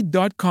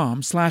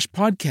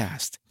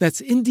Indeed.com/podcast. That's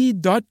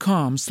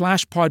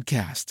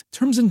Indeed.com/podcast.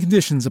 Terms and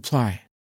conditions apply.